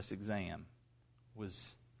class on this exam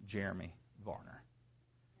was Jeremy Varner.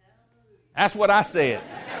 That's what I said.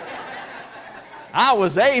 I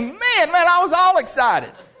was man, I was all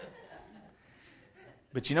excited.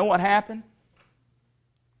 But you know what happened?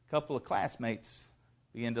 A couple of classmates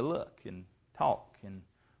began to look and talk, and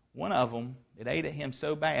one of them, it ate at him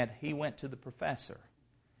so bad, he went to the professor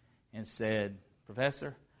and said,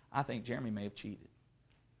 Professor, I think Jeremy may have cheated.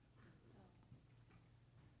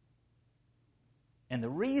 And the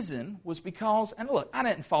reason was because, and look, I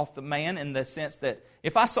didn't fault the man in the sense that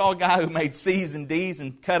if I saw a guy who made C's and D's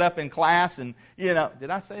and cut up in class and, did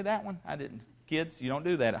I say that one? I didn't. Kids, you don't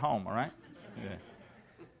do that at home, all right? Yeah.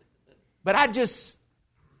 But I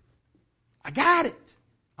got it.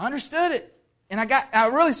 I understood it. And I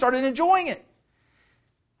really started enjoying it.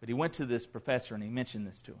 But he went to this professor and he mentioned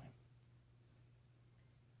this to him.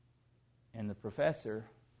 And the professor,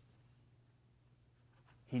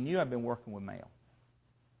 he knew I'd been working with Mel.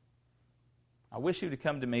 I wish he would have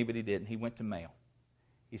come to me, but he didn't. He went to Mel.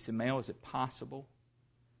 He said, Mel, is it possible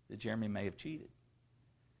that Jeremy may have cheated?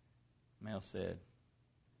 Mel said,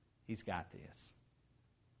 he's got this.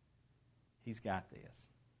 He's got this.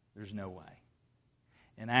 There's no way.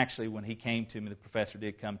 And actually, when he came to me, the professor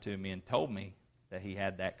did come to me and told me that he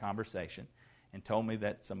had that conversation and told me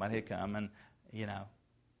that somebody had come. And,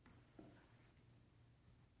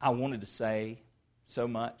 I wanted to say so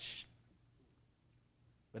much,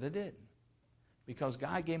 but I didn't. Because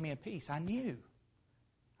God gave me a peace. I knew.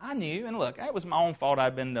 And look, that was my own fault.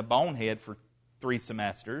 I'd been the bonehead for 3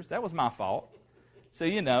 semesters. That was my fault. So,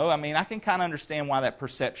 I can kind of understand why that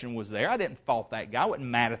perception was there. I didn't fault that guy. I wasn't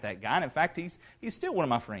mad at that guy. And in fact, he's still one of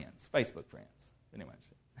my friends, Facebook friends. Anyway.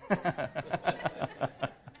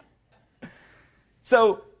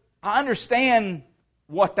 So, I understand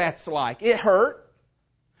what that's like. It hurt.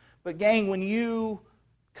 But gang, when you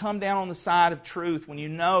come down on the side of truth, when you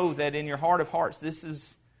know that in your heart of hearts this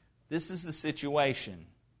is the situation,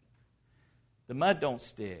 the mud don't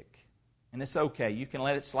stick. And it's okay. You can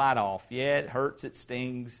let it slide off. Yeah, it hurts, it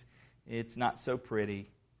stings, it's not so pretty.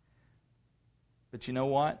 But you know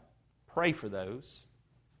what? Pray for those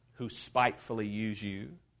who spitefully use you.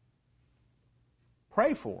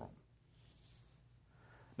 Pray for them.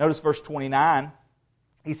 Notice verse 29.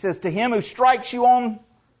 He says, to him who strikes you on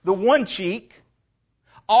the one cheek,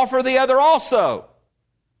 offer the other also.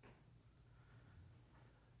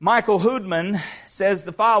 Michael Hoodman says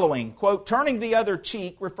the following, quote, turning the other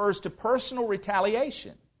cheek refers to personal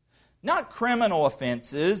retaliation, not criminal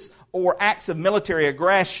offenses or acts of military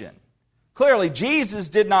aggression. Clearly, Jesus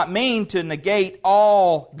did not mean to negate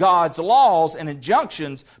all God's laws and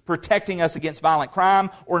injunctions protecting us against violent crime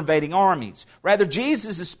or invading armies. Rather,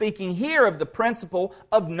 Jesus is speaking here of the principle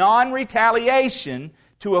of non-retaliation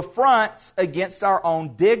to affronts against our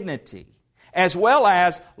own dignity, as well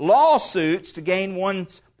as lawsuits to gain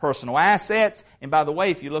one's personal assets. And by the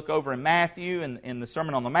way, if you look over in Matthew and in the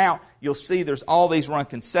Sermon on the Mount, you'll see there's all these run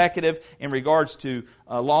consecutive in regards to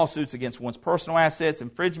lawsuits against one's personal assets,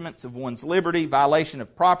 infringements of one's liberty, violation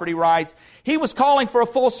of property rights. He was calling for a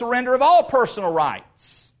full surrender of all personal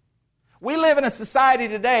rights. We live in a society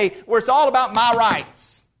today where it's all about my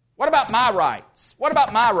rights. What about my rights? What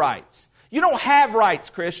about my rights? You don't have rights,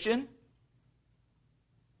 Christian.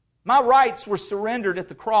 My rights were surrendered at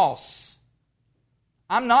the cross.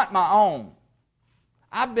 I'm not my own.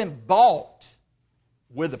 I've been bought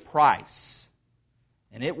with a price,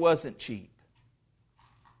 and it wasn't cheap.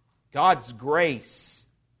 God's grace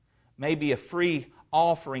may be a free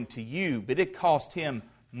offering to you, but it cost Him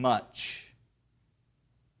much.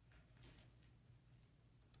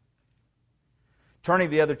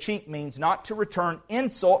 Turning the other cheek means not to return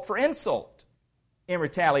insult for insult in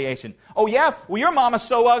retaliation. Oh yeah? Well, your mama's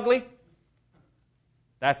so ugly.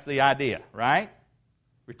 That's the idea, right?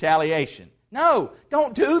 Retaliation. No,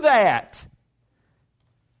 don't do that.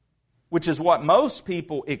 Which is what most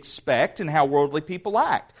people expect and how worldly people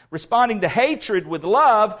act. Responding to hatred with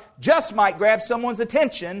love just might grab someone's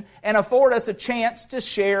attention and afford us a chance to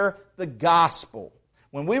share the gospel.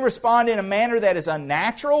 When we respond in a manner that is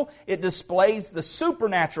unnatural, it displays the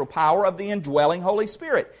supernatural power of the indwelling Holy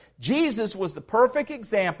Spirit. Jesus was the perfect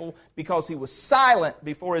example because He was silent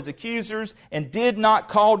before His accusers and did not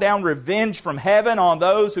call down revenge from heaven on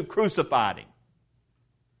those who crucified Him.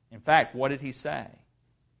 In fact, what did He say?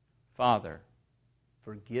 Father,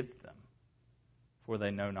 forgive them, for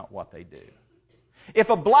they know not what they do. If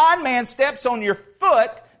a blind man steps on your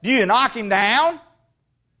foot, do you knock him down?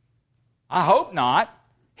 I hope not.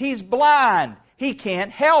 He's blind. He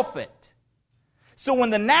can't help it. So when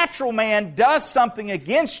the natural man does something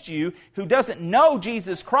against you who doesn't know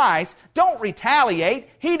Jesus Christ, don't retaliate.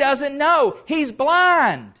 He doesn't know. He's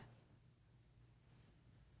blind.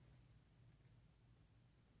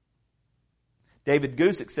 David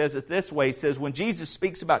Gusick says it this way. He says, when Jesus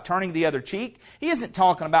speaks about turning the other cheek, He isn't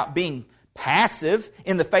talking about being passive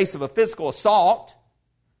in the face of a physical assault.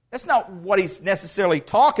 That's not what He's necessarily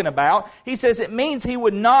talking about. He says it means He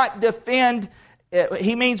would not defend.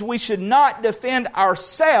 He means we should not defend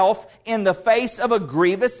ourselves in the face of a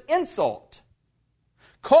grievous insult.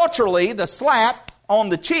 Culturally, the slap on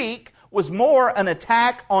the cheek was more an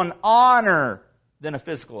attack on honor than a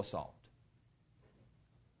physical assault.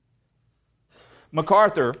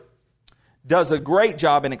 MacArthur does a great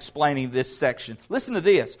job in explaining this section. Listen to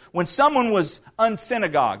this. When someone was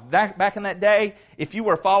unsynagogued, back in that day, if you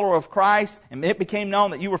were a follower of Christ and it became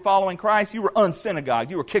known that you were following Christ, you were unsynagogued.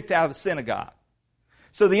 You were kicked out of the synagogue.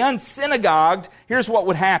 So the unsynagogued, here's what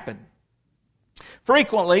would happen.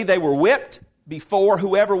 Frequently, they were whipped before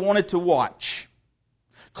whoever wanted to watch.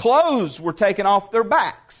 Clothes were taken off their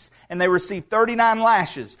backs, and they received 39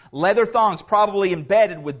 lashes, leather thongs probably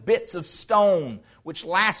embedded with bits of stone, which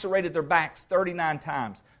lacerated their backs 39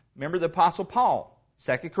 times. Remember the Apostle Paul,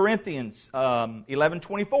 2 Corinthians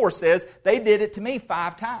 11:24 says, they did it to me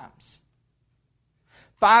 5 times.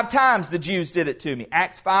 5 times the Jews did it to me.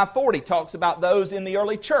 Acts 5:40 talks about those in the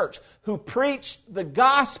early church who preached the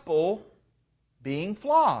gospel being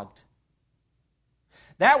flogged.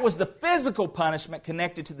 That was the physical punishment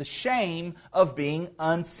connected to the shame of being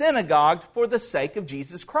unsynagogued for the sake of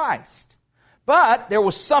Jesus Christ. But there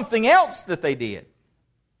was something else that they did.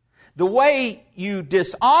 The way you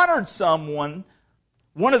dishonored someone,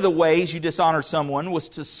 one of the ways you dishonored someone was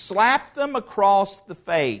to slap them across the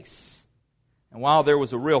face. And while there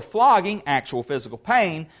was a real flogging, actual physical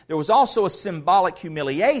pain, there was also a symbolic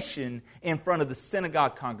humiliation in front of the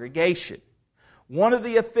synagogue congregation. One of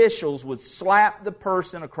the officials would slap the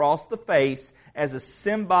person across the face as a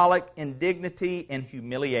symbolic indignity and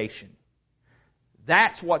humiliation.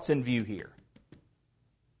 That's what's in view here.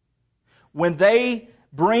 When they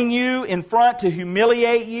bring you in front to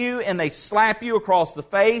humiliate you and they slap you across the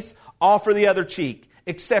face, offer the other cheek.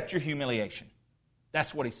 Accept your humiliation.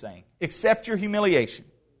 That's what he's saying. Accept your humiliation.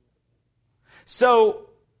 So,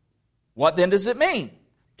 what then does it mean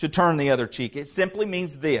to turn the other cheek? It simply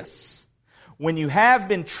means this. When you have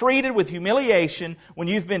been treated with humiliation, when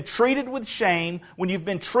you've been treated with shame, when you've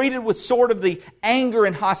been treated with sort of the anger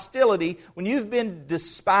and hostility, when you've been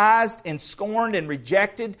despised and scorned and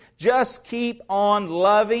rejected, just keep on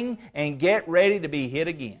loving and get ready to be hit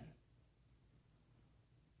again.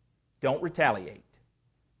 Don't retaliate.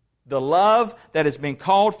 The love that has been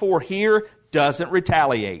called for here doesn't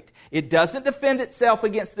retaliate. It doesn't defend itself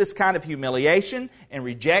against this kind of humiliation and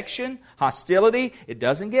rejection, hostility. It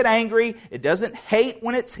doesn't get angry. It doesn't hate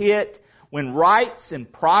when it's hit. When rights and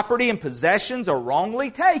property and possessions are wrongly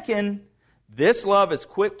taken, this love is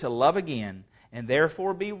quick to love again and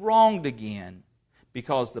therefore be wronged again,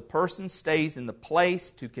 because the person stays in the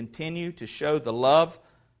place to continue to show the love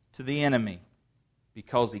to the enemy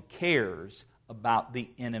because he cares about the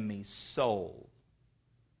enemy's soul.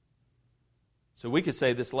 So we could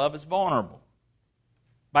say this love is vulnerable.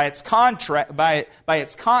 By its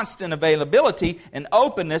constant availability and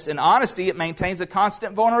openness and honesty, it maintains a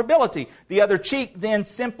constant vulnerability. The other cheek then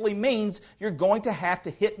simply means you're going to have to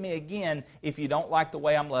hit me again if you don't like the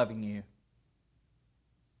way I'm loving you,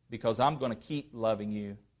 because I'm going to keep loving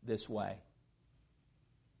you this way.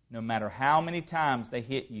 No matter how many times they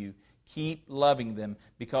hit you, keep loving them,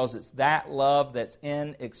 because it's that love that's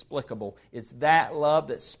inexplicable. It's that love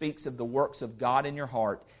that speaks of the works of God in your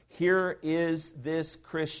heart. Here is this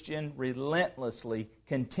Christian relentlessly,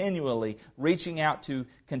 continually reaching out to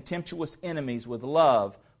contemptuous enemies with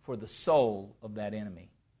love for the soul of that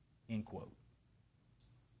enemy. End quote.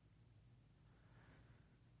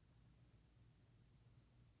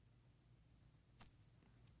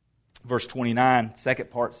 Verse 29, second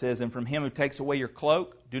part says, "And from him who takes away your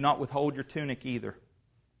cloak, do not withhold your tunic either."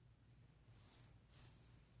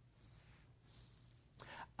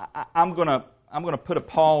 I'm going to put a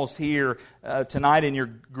pause here tonight in your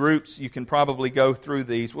groups. You can probably go through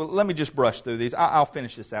these. Well, let me just brush through these. I'll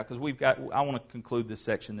finish this out because I want to conclude this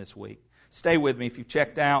section this week. Stay with me. If you've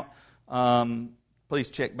checked out, please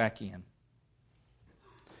check back in.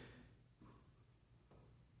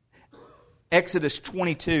 Exodus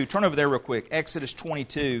 22. Turn over there real quick. Exodus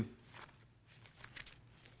 22.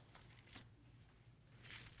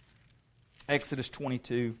 Exodus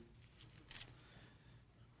 22.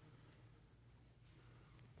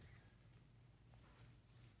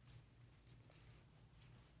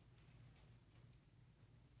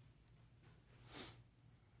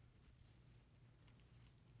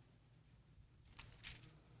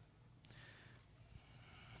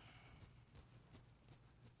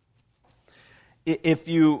 If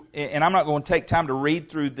you, and I'm not going to take time to read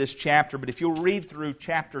through this chapter, but if you'll read through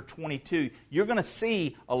chapter 22, you're going to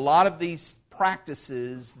see a lot of these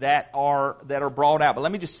practices that are brought out. But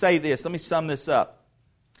let me just say this. Let me sum this up.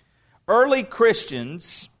 Early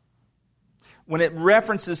Christians, when it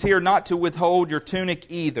references here not to withhold your tunic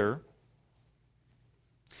either,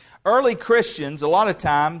 early Christians, a lot of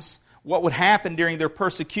times, what would happen during their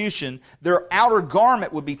persecution, their outer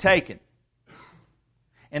garment would be taken.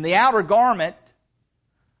 And the outer garment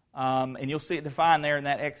And you'll see it defined there in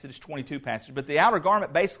that Exodus 22 passage. But the outer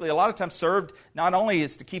garment basically a lot of times served not only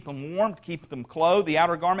is to keep them warm, to keep them clothed, the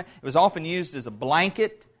outer garment, it was often used as a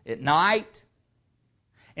blanket at night.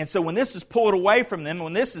 And so when this is pulled away from them,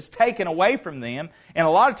 when this is taken away from them, and a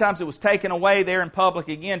lot of times it was taken away there in public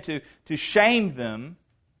again to shame them,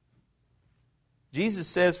 Jesus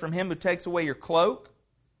says, from him who takes away your cloak,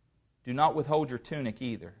 do not withhold your tunic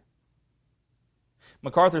either.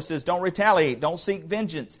 MacArthur says, don't retaliate, don't seek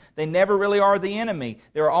vengeance. They never really are the enemy.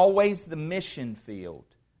 They're always the mission field.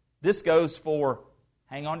 This goes for,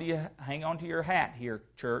 hang on to your hat here,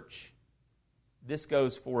 church. This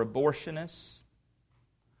goes for abortionists,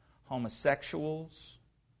 homosexuals,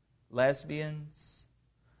 lesbians,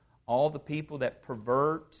 all the people that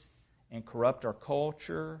pervert and corrupt our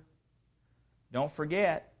culture. Don't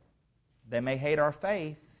forget, they may hate our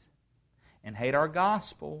faith and hate our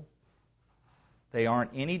gospel. They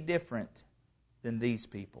aren't any different than these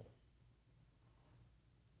people.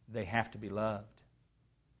 They have to be loved.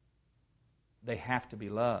 They have to be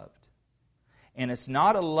loved. And it's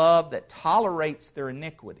not a love that tolerates their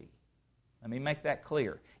iniquity. Let me make that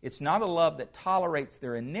clear. It's not a love that tolerates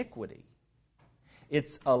their iniquity.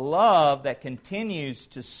 It's a love that continues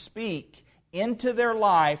to speak into their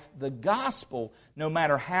life the gospel no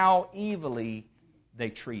matter how evilly they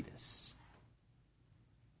treat us.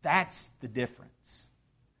 That's the difference.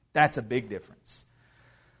 That's a big difference.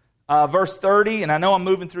 Verse 30, and I know I'm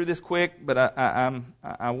moving through this quick, but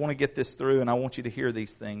I want to get this through, and I want you to hear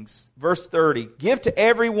these things. Verse 30, give to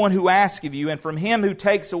everyone who asks of you, and from him who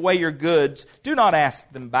takes away your goods, do not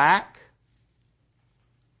ask them back.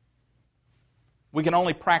 We can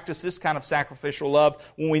only practice this kind of sacrificial love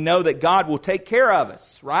when we know that God will take care of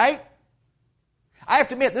us, right? I have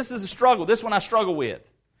to admit, this is a struggle. This one I struggle with.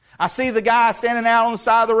 I see the guy standing out on the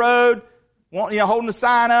side of the road, holding the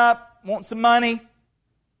sign up, wanting some money.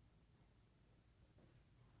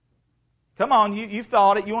 Come on, you've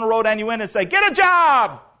thought it. You want to roll down your window and say, get a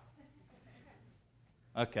job!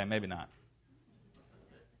 Okay, maybe not.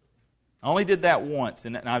 I only did that once.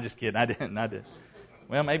 No, I'm just kidding. I didn't.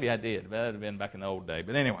 Well, maybe I did. But that would have been back in the old day.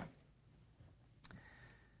 But anyway.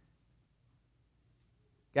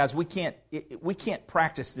 Guys, we can't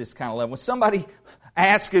practice this kind of love. When somebody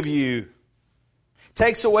asks of you,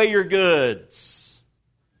 takes away your goods,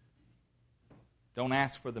 don't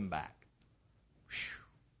ask for them back.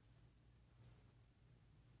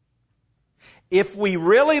 If we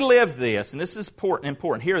really live this, and this is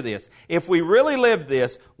important, hear this. If we really live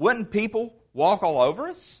this, wouldn't people walk all over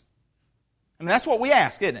us? I mean, that's what we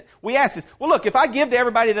ask, isn't it? We ask this, well, look, if I give to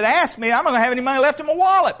everybody that asks me, I'm not going to have any money left in my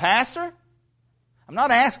wallet, Pastor. I'm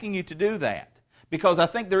not asking you to do that, because I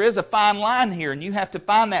think there is a fine line here, and you have to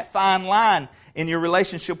find that fine line in your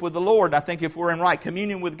relationship with the Lord. I think if we're in right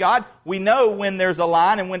communion with God, we know when there's a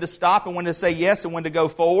line and when to stop and when to say yes and when to go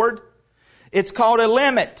forward. It's called a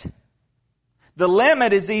limit. The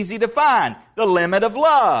limit is easy to find. The limit of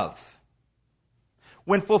love.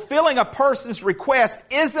 When fulfilling a person's request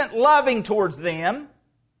isn't loving towards them,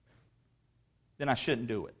 then I shouldn't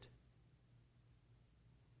do it.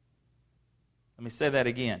 Let me say that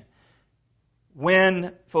again.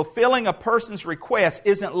 When fulfilling a person's request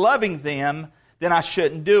isn't loving them, then I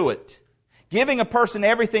shouldn't do it. Giving a person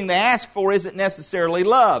everything they ask for isn't necessarily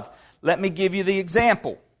love. Let me give you the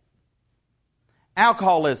example.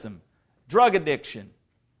 Alcoholism. Drug addiction.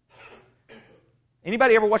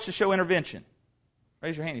 Anybody ever watched the show Intervention?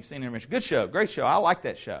 Raise your hand if you've seen Intervention. Good show, great show. I like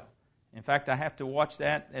that show. In fact, I have to watch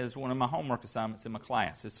that as one of my homework assignments in my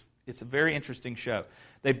class. It's a very interesting show.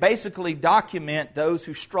 They basically document those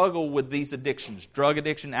who struggle with these addictions. Drug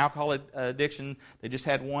addiction, alcohol addiction. They just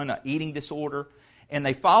had one, eating disorder. And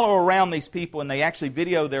they follow around these people and they actually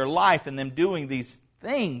video their life and them doing these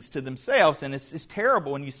things to themselves, and it's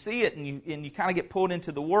terrible, and you see it, and you kind of get pulled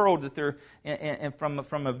into the world that they're, and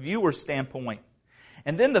from a viewer's standpoint.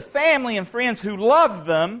 And then the family and friends who love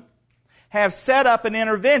them have set up an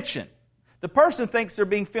intervention. The person thinks they're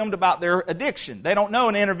being filmed about their addiction. They don't know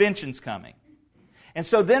an intervention's coming. And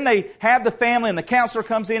so then they have the family, and the counselor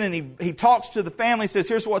comes in, and he talks to the family, says,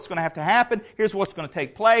 here's what's going to have to happen, here's what's going to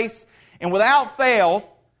take place. And without fail,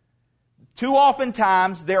 too often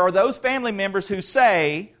times, there are those family members who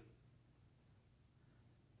say,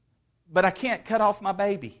 but I can't cut off my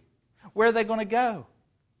baby. Where are they going to go?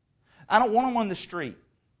 I don't want them on the street.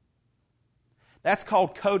 That's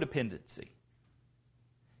called codependency.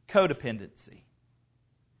 Codependency.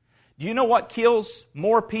 Do you know what kills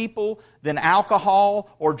more people than alcohol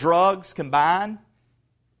or drugs combined?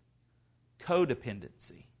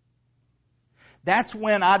 Codependency. That's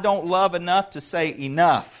when I don't love enough to say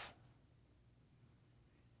enough.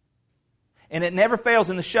 And it never fails.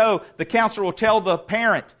 In the show, the counselor will tell the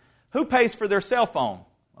parent, who pays for their cell phone?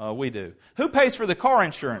 We do. Who pays for the car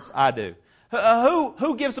insurance? I do.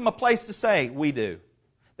 Who gives them a place to stay? We do.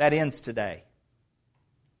 That ends today.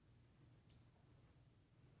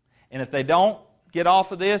 And if they don't get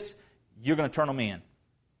off of this, you're going to turn them in.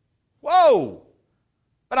 Whoa!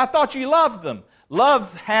 But I thought you loved them.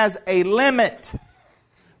 Love has a limit.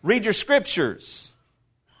 Read your scriptures.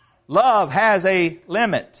 Love has a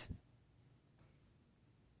limit.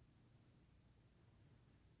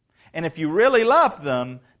 And if you really love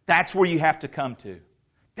them, that's where you have to come to.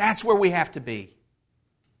 That's where we have to be.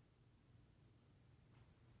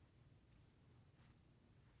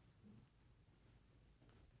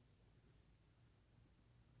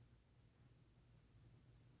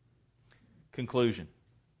 Conclusion.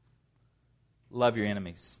 Love your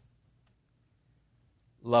enemies.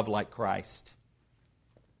 Love like Christ.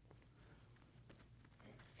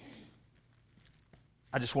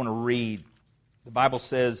 I just want to read. The Bible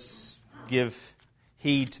says, give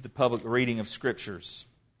heed to the public reading of Scriptures.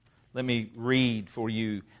 Let me read for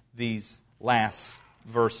you these last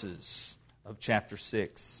verses of chapter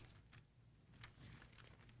 6,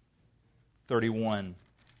 31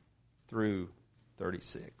 through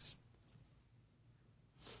 36.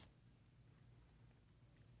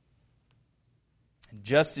 And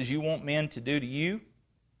just as you want men to do to you,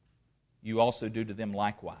 you also do to them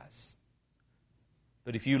likewise.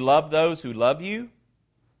 But if you love those who love you,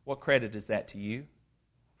 what credit is that to you?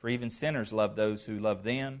 For even sinners love those who love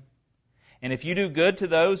them. And if you do good to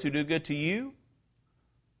those who do good to you,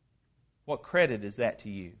 what credit is that to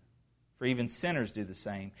you? For even sinners do the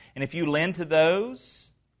same. And if you lend to those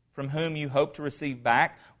from whom you hope to receive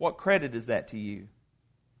back, what credit is that to you?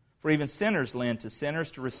 For even sinners lend to sinners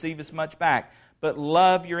to receive as much back. But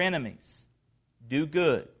love your enemies. Do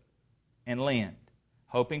good and lend,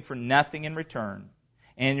 hoping for nothing in return.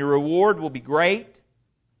 And your reward will be great,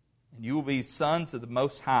 and you will be sons of the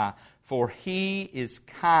Most High. For He is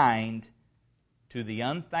kind to the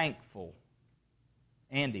unthankful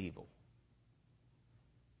and evil.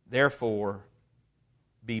 Therefore,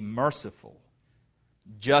 be merciful,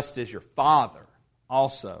 just as your Father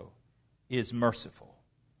also is merciful.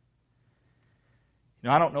 You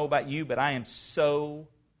know, I don't know about you, but I am so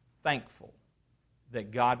thankful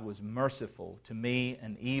that God was merciful to me,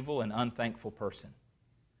 an evil and unthankful person.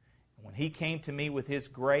 When He came to me with His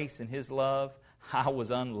grace and His love, I was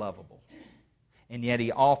unlovable. And yet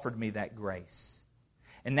He offered me that grace.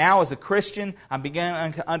 And now as a Christian, I'm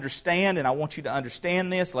beginning to understand, and I want you to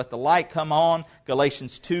understand this. Let the light come on.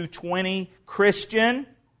 Galatians 2:20. Christian,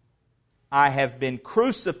 I have been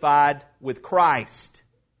crucified with Christ.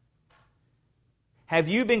 Have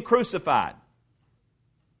you been crucified?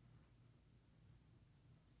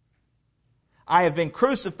 I have been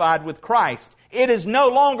crucified with Christ. It is no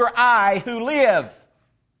longer I who live,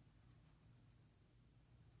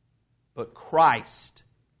 but Christ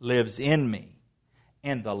lives in me.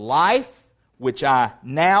 And the life which I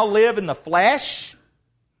now live in the flesh,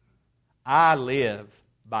 I live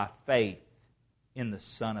by faith in the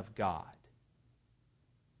Son of God,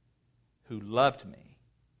 who loved me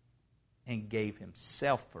and gave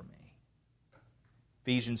Himself for me.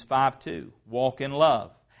 Ephesians 5:2, walk in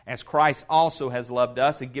love, as Christ also has loved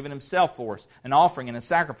us and given Himself for us, an offering and a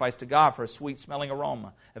sacrifice to God for a sweet-smelling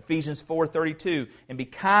aroma. Ephesians 4:32, and be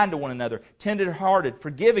kind to one another, tender-hearted,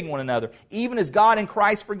 forgiving one another, even as God in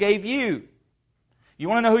Christ forgave you. You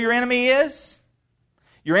want to know who your enemy is?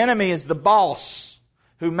 Your enemy is the boss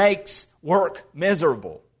who makes work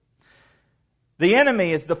miserable. The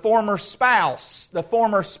enemy is the former spouse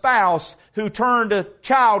who turned a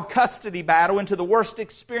child custody battle into the worst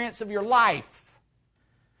experience of your life.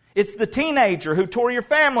 It's the teenager who tore your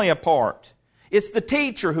family apart. It's the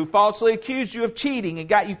teacher who falsely accused you of cheating and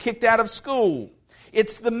got you kicked out of school.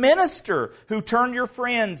 It's the minister who turned your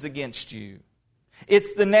friends against you.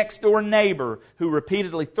 It's the next door neighbor who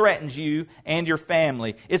repeatedly threatens you and your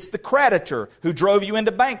family. It's the creditor who drove you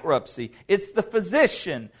into bankruptcy. It's the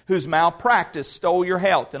physician whose malpractice stole your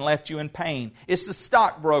health and left you in pain. It's the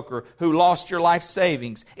stockbroker who lost your life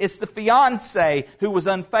savings. It's the fiancé who was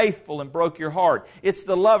unfaithful and broke your heart. It's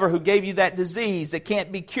the lover who gave you that disease that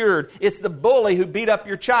can't be cured. It's the bully who beat up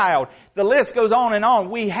your child. The list goes on and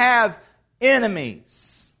on. We have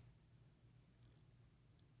enemies,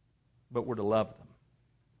 but we're to love them.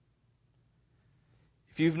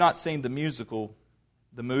 If you've not seen the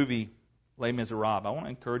movie Les Miserables, I want to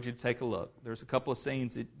encourage you to take a look. There's a couple of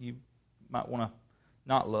scenes that you might want to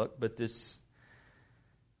not look, but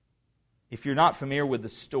if you're not familiar with the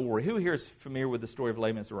story, who here is familiar with the story of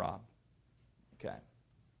Les Miserables? Okay.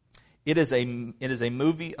 It is a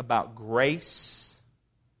movie about grace,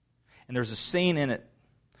 and there's a scene in it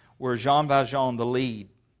where Jean Valjean, the lead,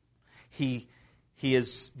 he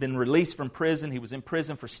has been released from prison. He was in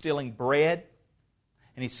prison for stealing bread,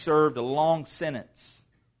 and he served a long sentence.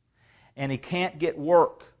 And he can't get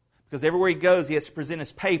work because everywhere he goes, he has to present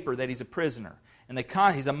his paper that he's a prisoner. And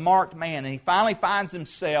he's a marked man, and he finally finds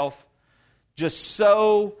himself just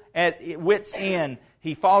so at wit's end,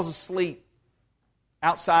 he falls asleep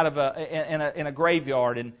outside of in a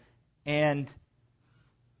graveyard, and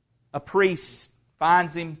a priest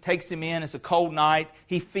finds him, takes him in. It's a cold night.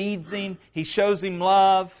 He feeds him. He shows him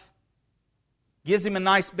love, gives him a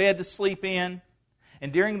nice bed to sleep in.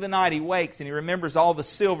 And during the night he wakes and he remembers all the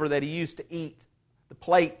silver that he used to eat, the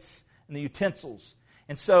plates and the utensils.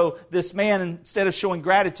 And so this man, instead of showing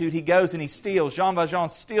gratitude, he goes and he steals. Jean Valjean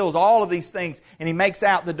steals all of these things, and he makes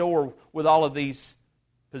out the door with all of these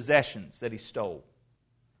possessions that he stole.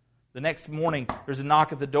 The next morning, there's a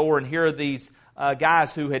knock at the door, and here are these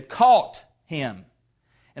guys who had caught him.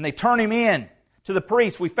 And they turn him in to the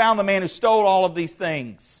priest. We found the man who stole all of these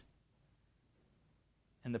things.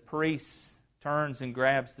 And the priest turns and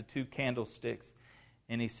grabs the 2 candlesticks,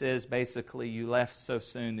 and he says, basically, you left so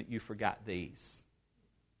soon that you forgot these.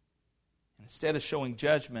 Instead of showing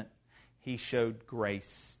judgment, he showed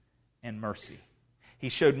grace and mercy. He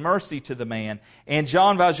showed mercy to the man. And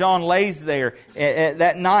Jean Valjean lays there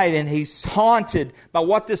that night, and he's haunted by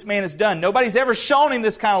what this man has done. Nobody's ever shown him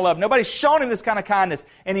this kind of love. Nobody's shown him this kind of kindness.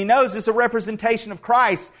 And he knows it's a representation of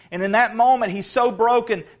Christ. And in that moment, he's so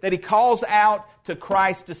broken that he calls out to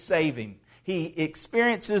Christ to save him. He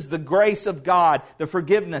experiences the grace of God, the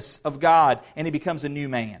forgiveness of God, and he becomes a new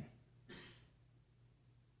man.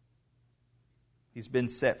 He's been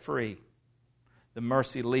set free. The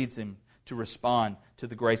mercy leads him to respond to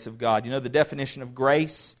the grace of God. You know, the definition of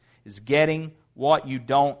grace is getting what you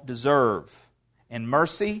don't deserve. And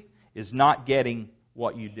mercy is not getting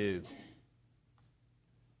what you do.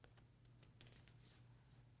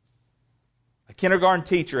 A kindergarten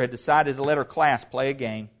teacher had decided to let her class play a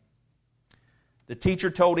game. The teacher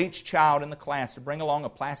told each child in the class to bring along a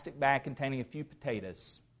plastic bag containing a few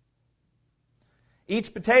potatoes.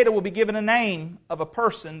 Each potato will be given a name of a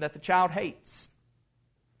person that the child hates.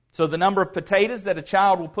 So the number of potatoes that a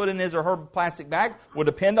child will put in his or her plastic bag will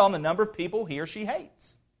depend on the number of people he or she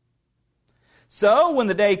hates. So when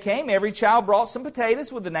the day came, every child brought some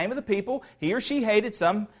potatoes with the name of the people he or she hated.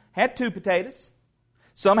 Some had 2 potatoes.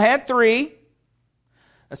 Some had 3.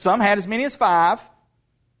 Some had as many as 5.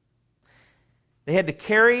 They had to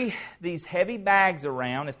carry these heavy bags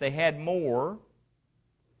around if they had more.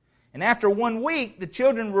 And after 1 week, the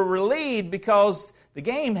children were relieved because the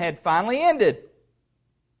game had finally ended.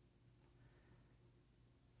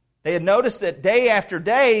 They had noticed that day after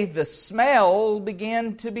day, the smell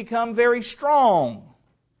began to become very strong.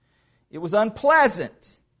 It was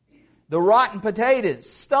unpleasant. The rotten potatoes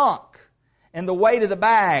stunk, and the weight of the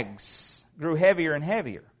bags grew heavier and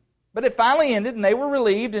heavier. But it finally ended, and they were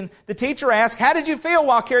relieved, and the teacher asked, "How did you feel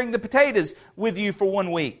while carrying the potatoes with you for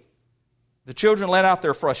 1 week?" The children let out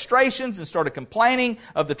their frustrations and started complaining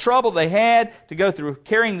of the trouble they had to go through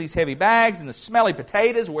carrying these heavy bags and the smelly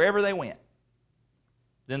potatoes wherever they went.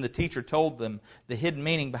 Then the teacher told them the hidden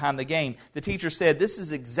meaning behind the game. The teacher said, "This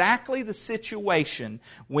is exactly the situation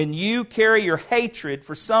when you carry your hatred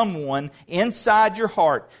for someone inside your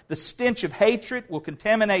heart. The stench of hatred will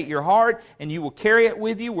contaminate your heart, and you will carry it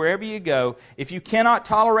with you wherever you go. If you cannot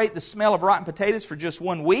tolerate the smell of rotten potatoes for just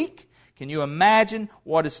 1 week, can you imagine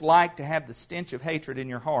what it's like to have the stench of hatred in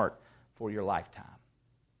your heart for your lifetime?"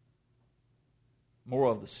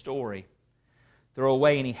 Moral of the story: throw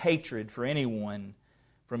away any hatred for anyone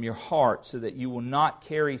from your heart so that you will not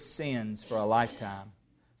carry sins for a lifetime.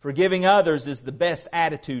 Forgiving others is the best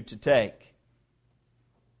attitude to take.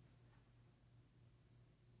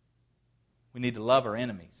 We need to love our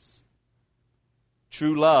enemies.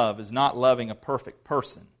 True love is not loving a perfect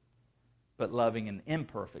person, but loving an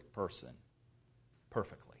imperfect person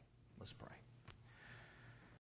perfectly. Let's pray.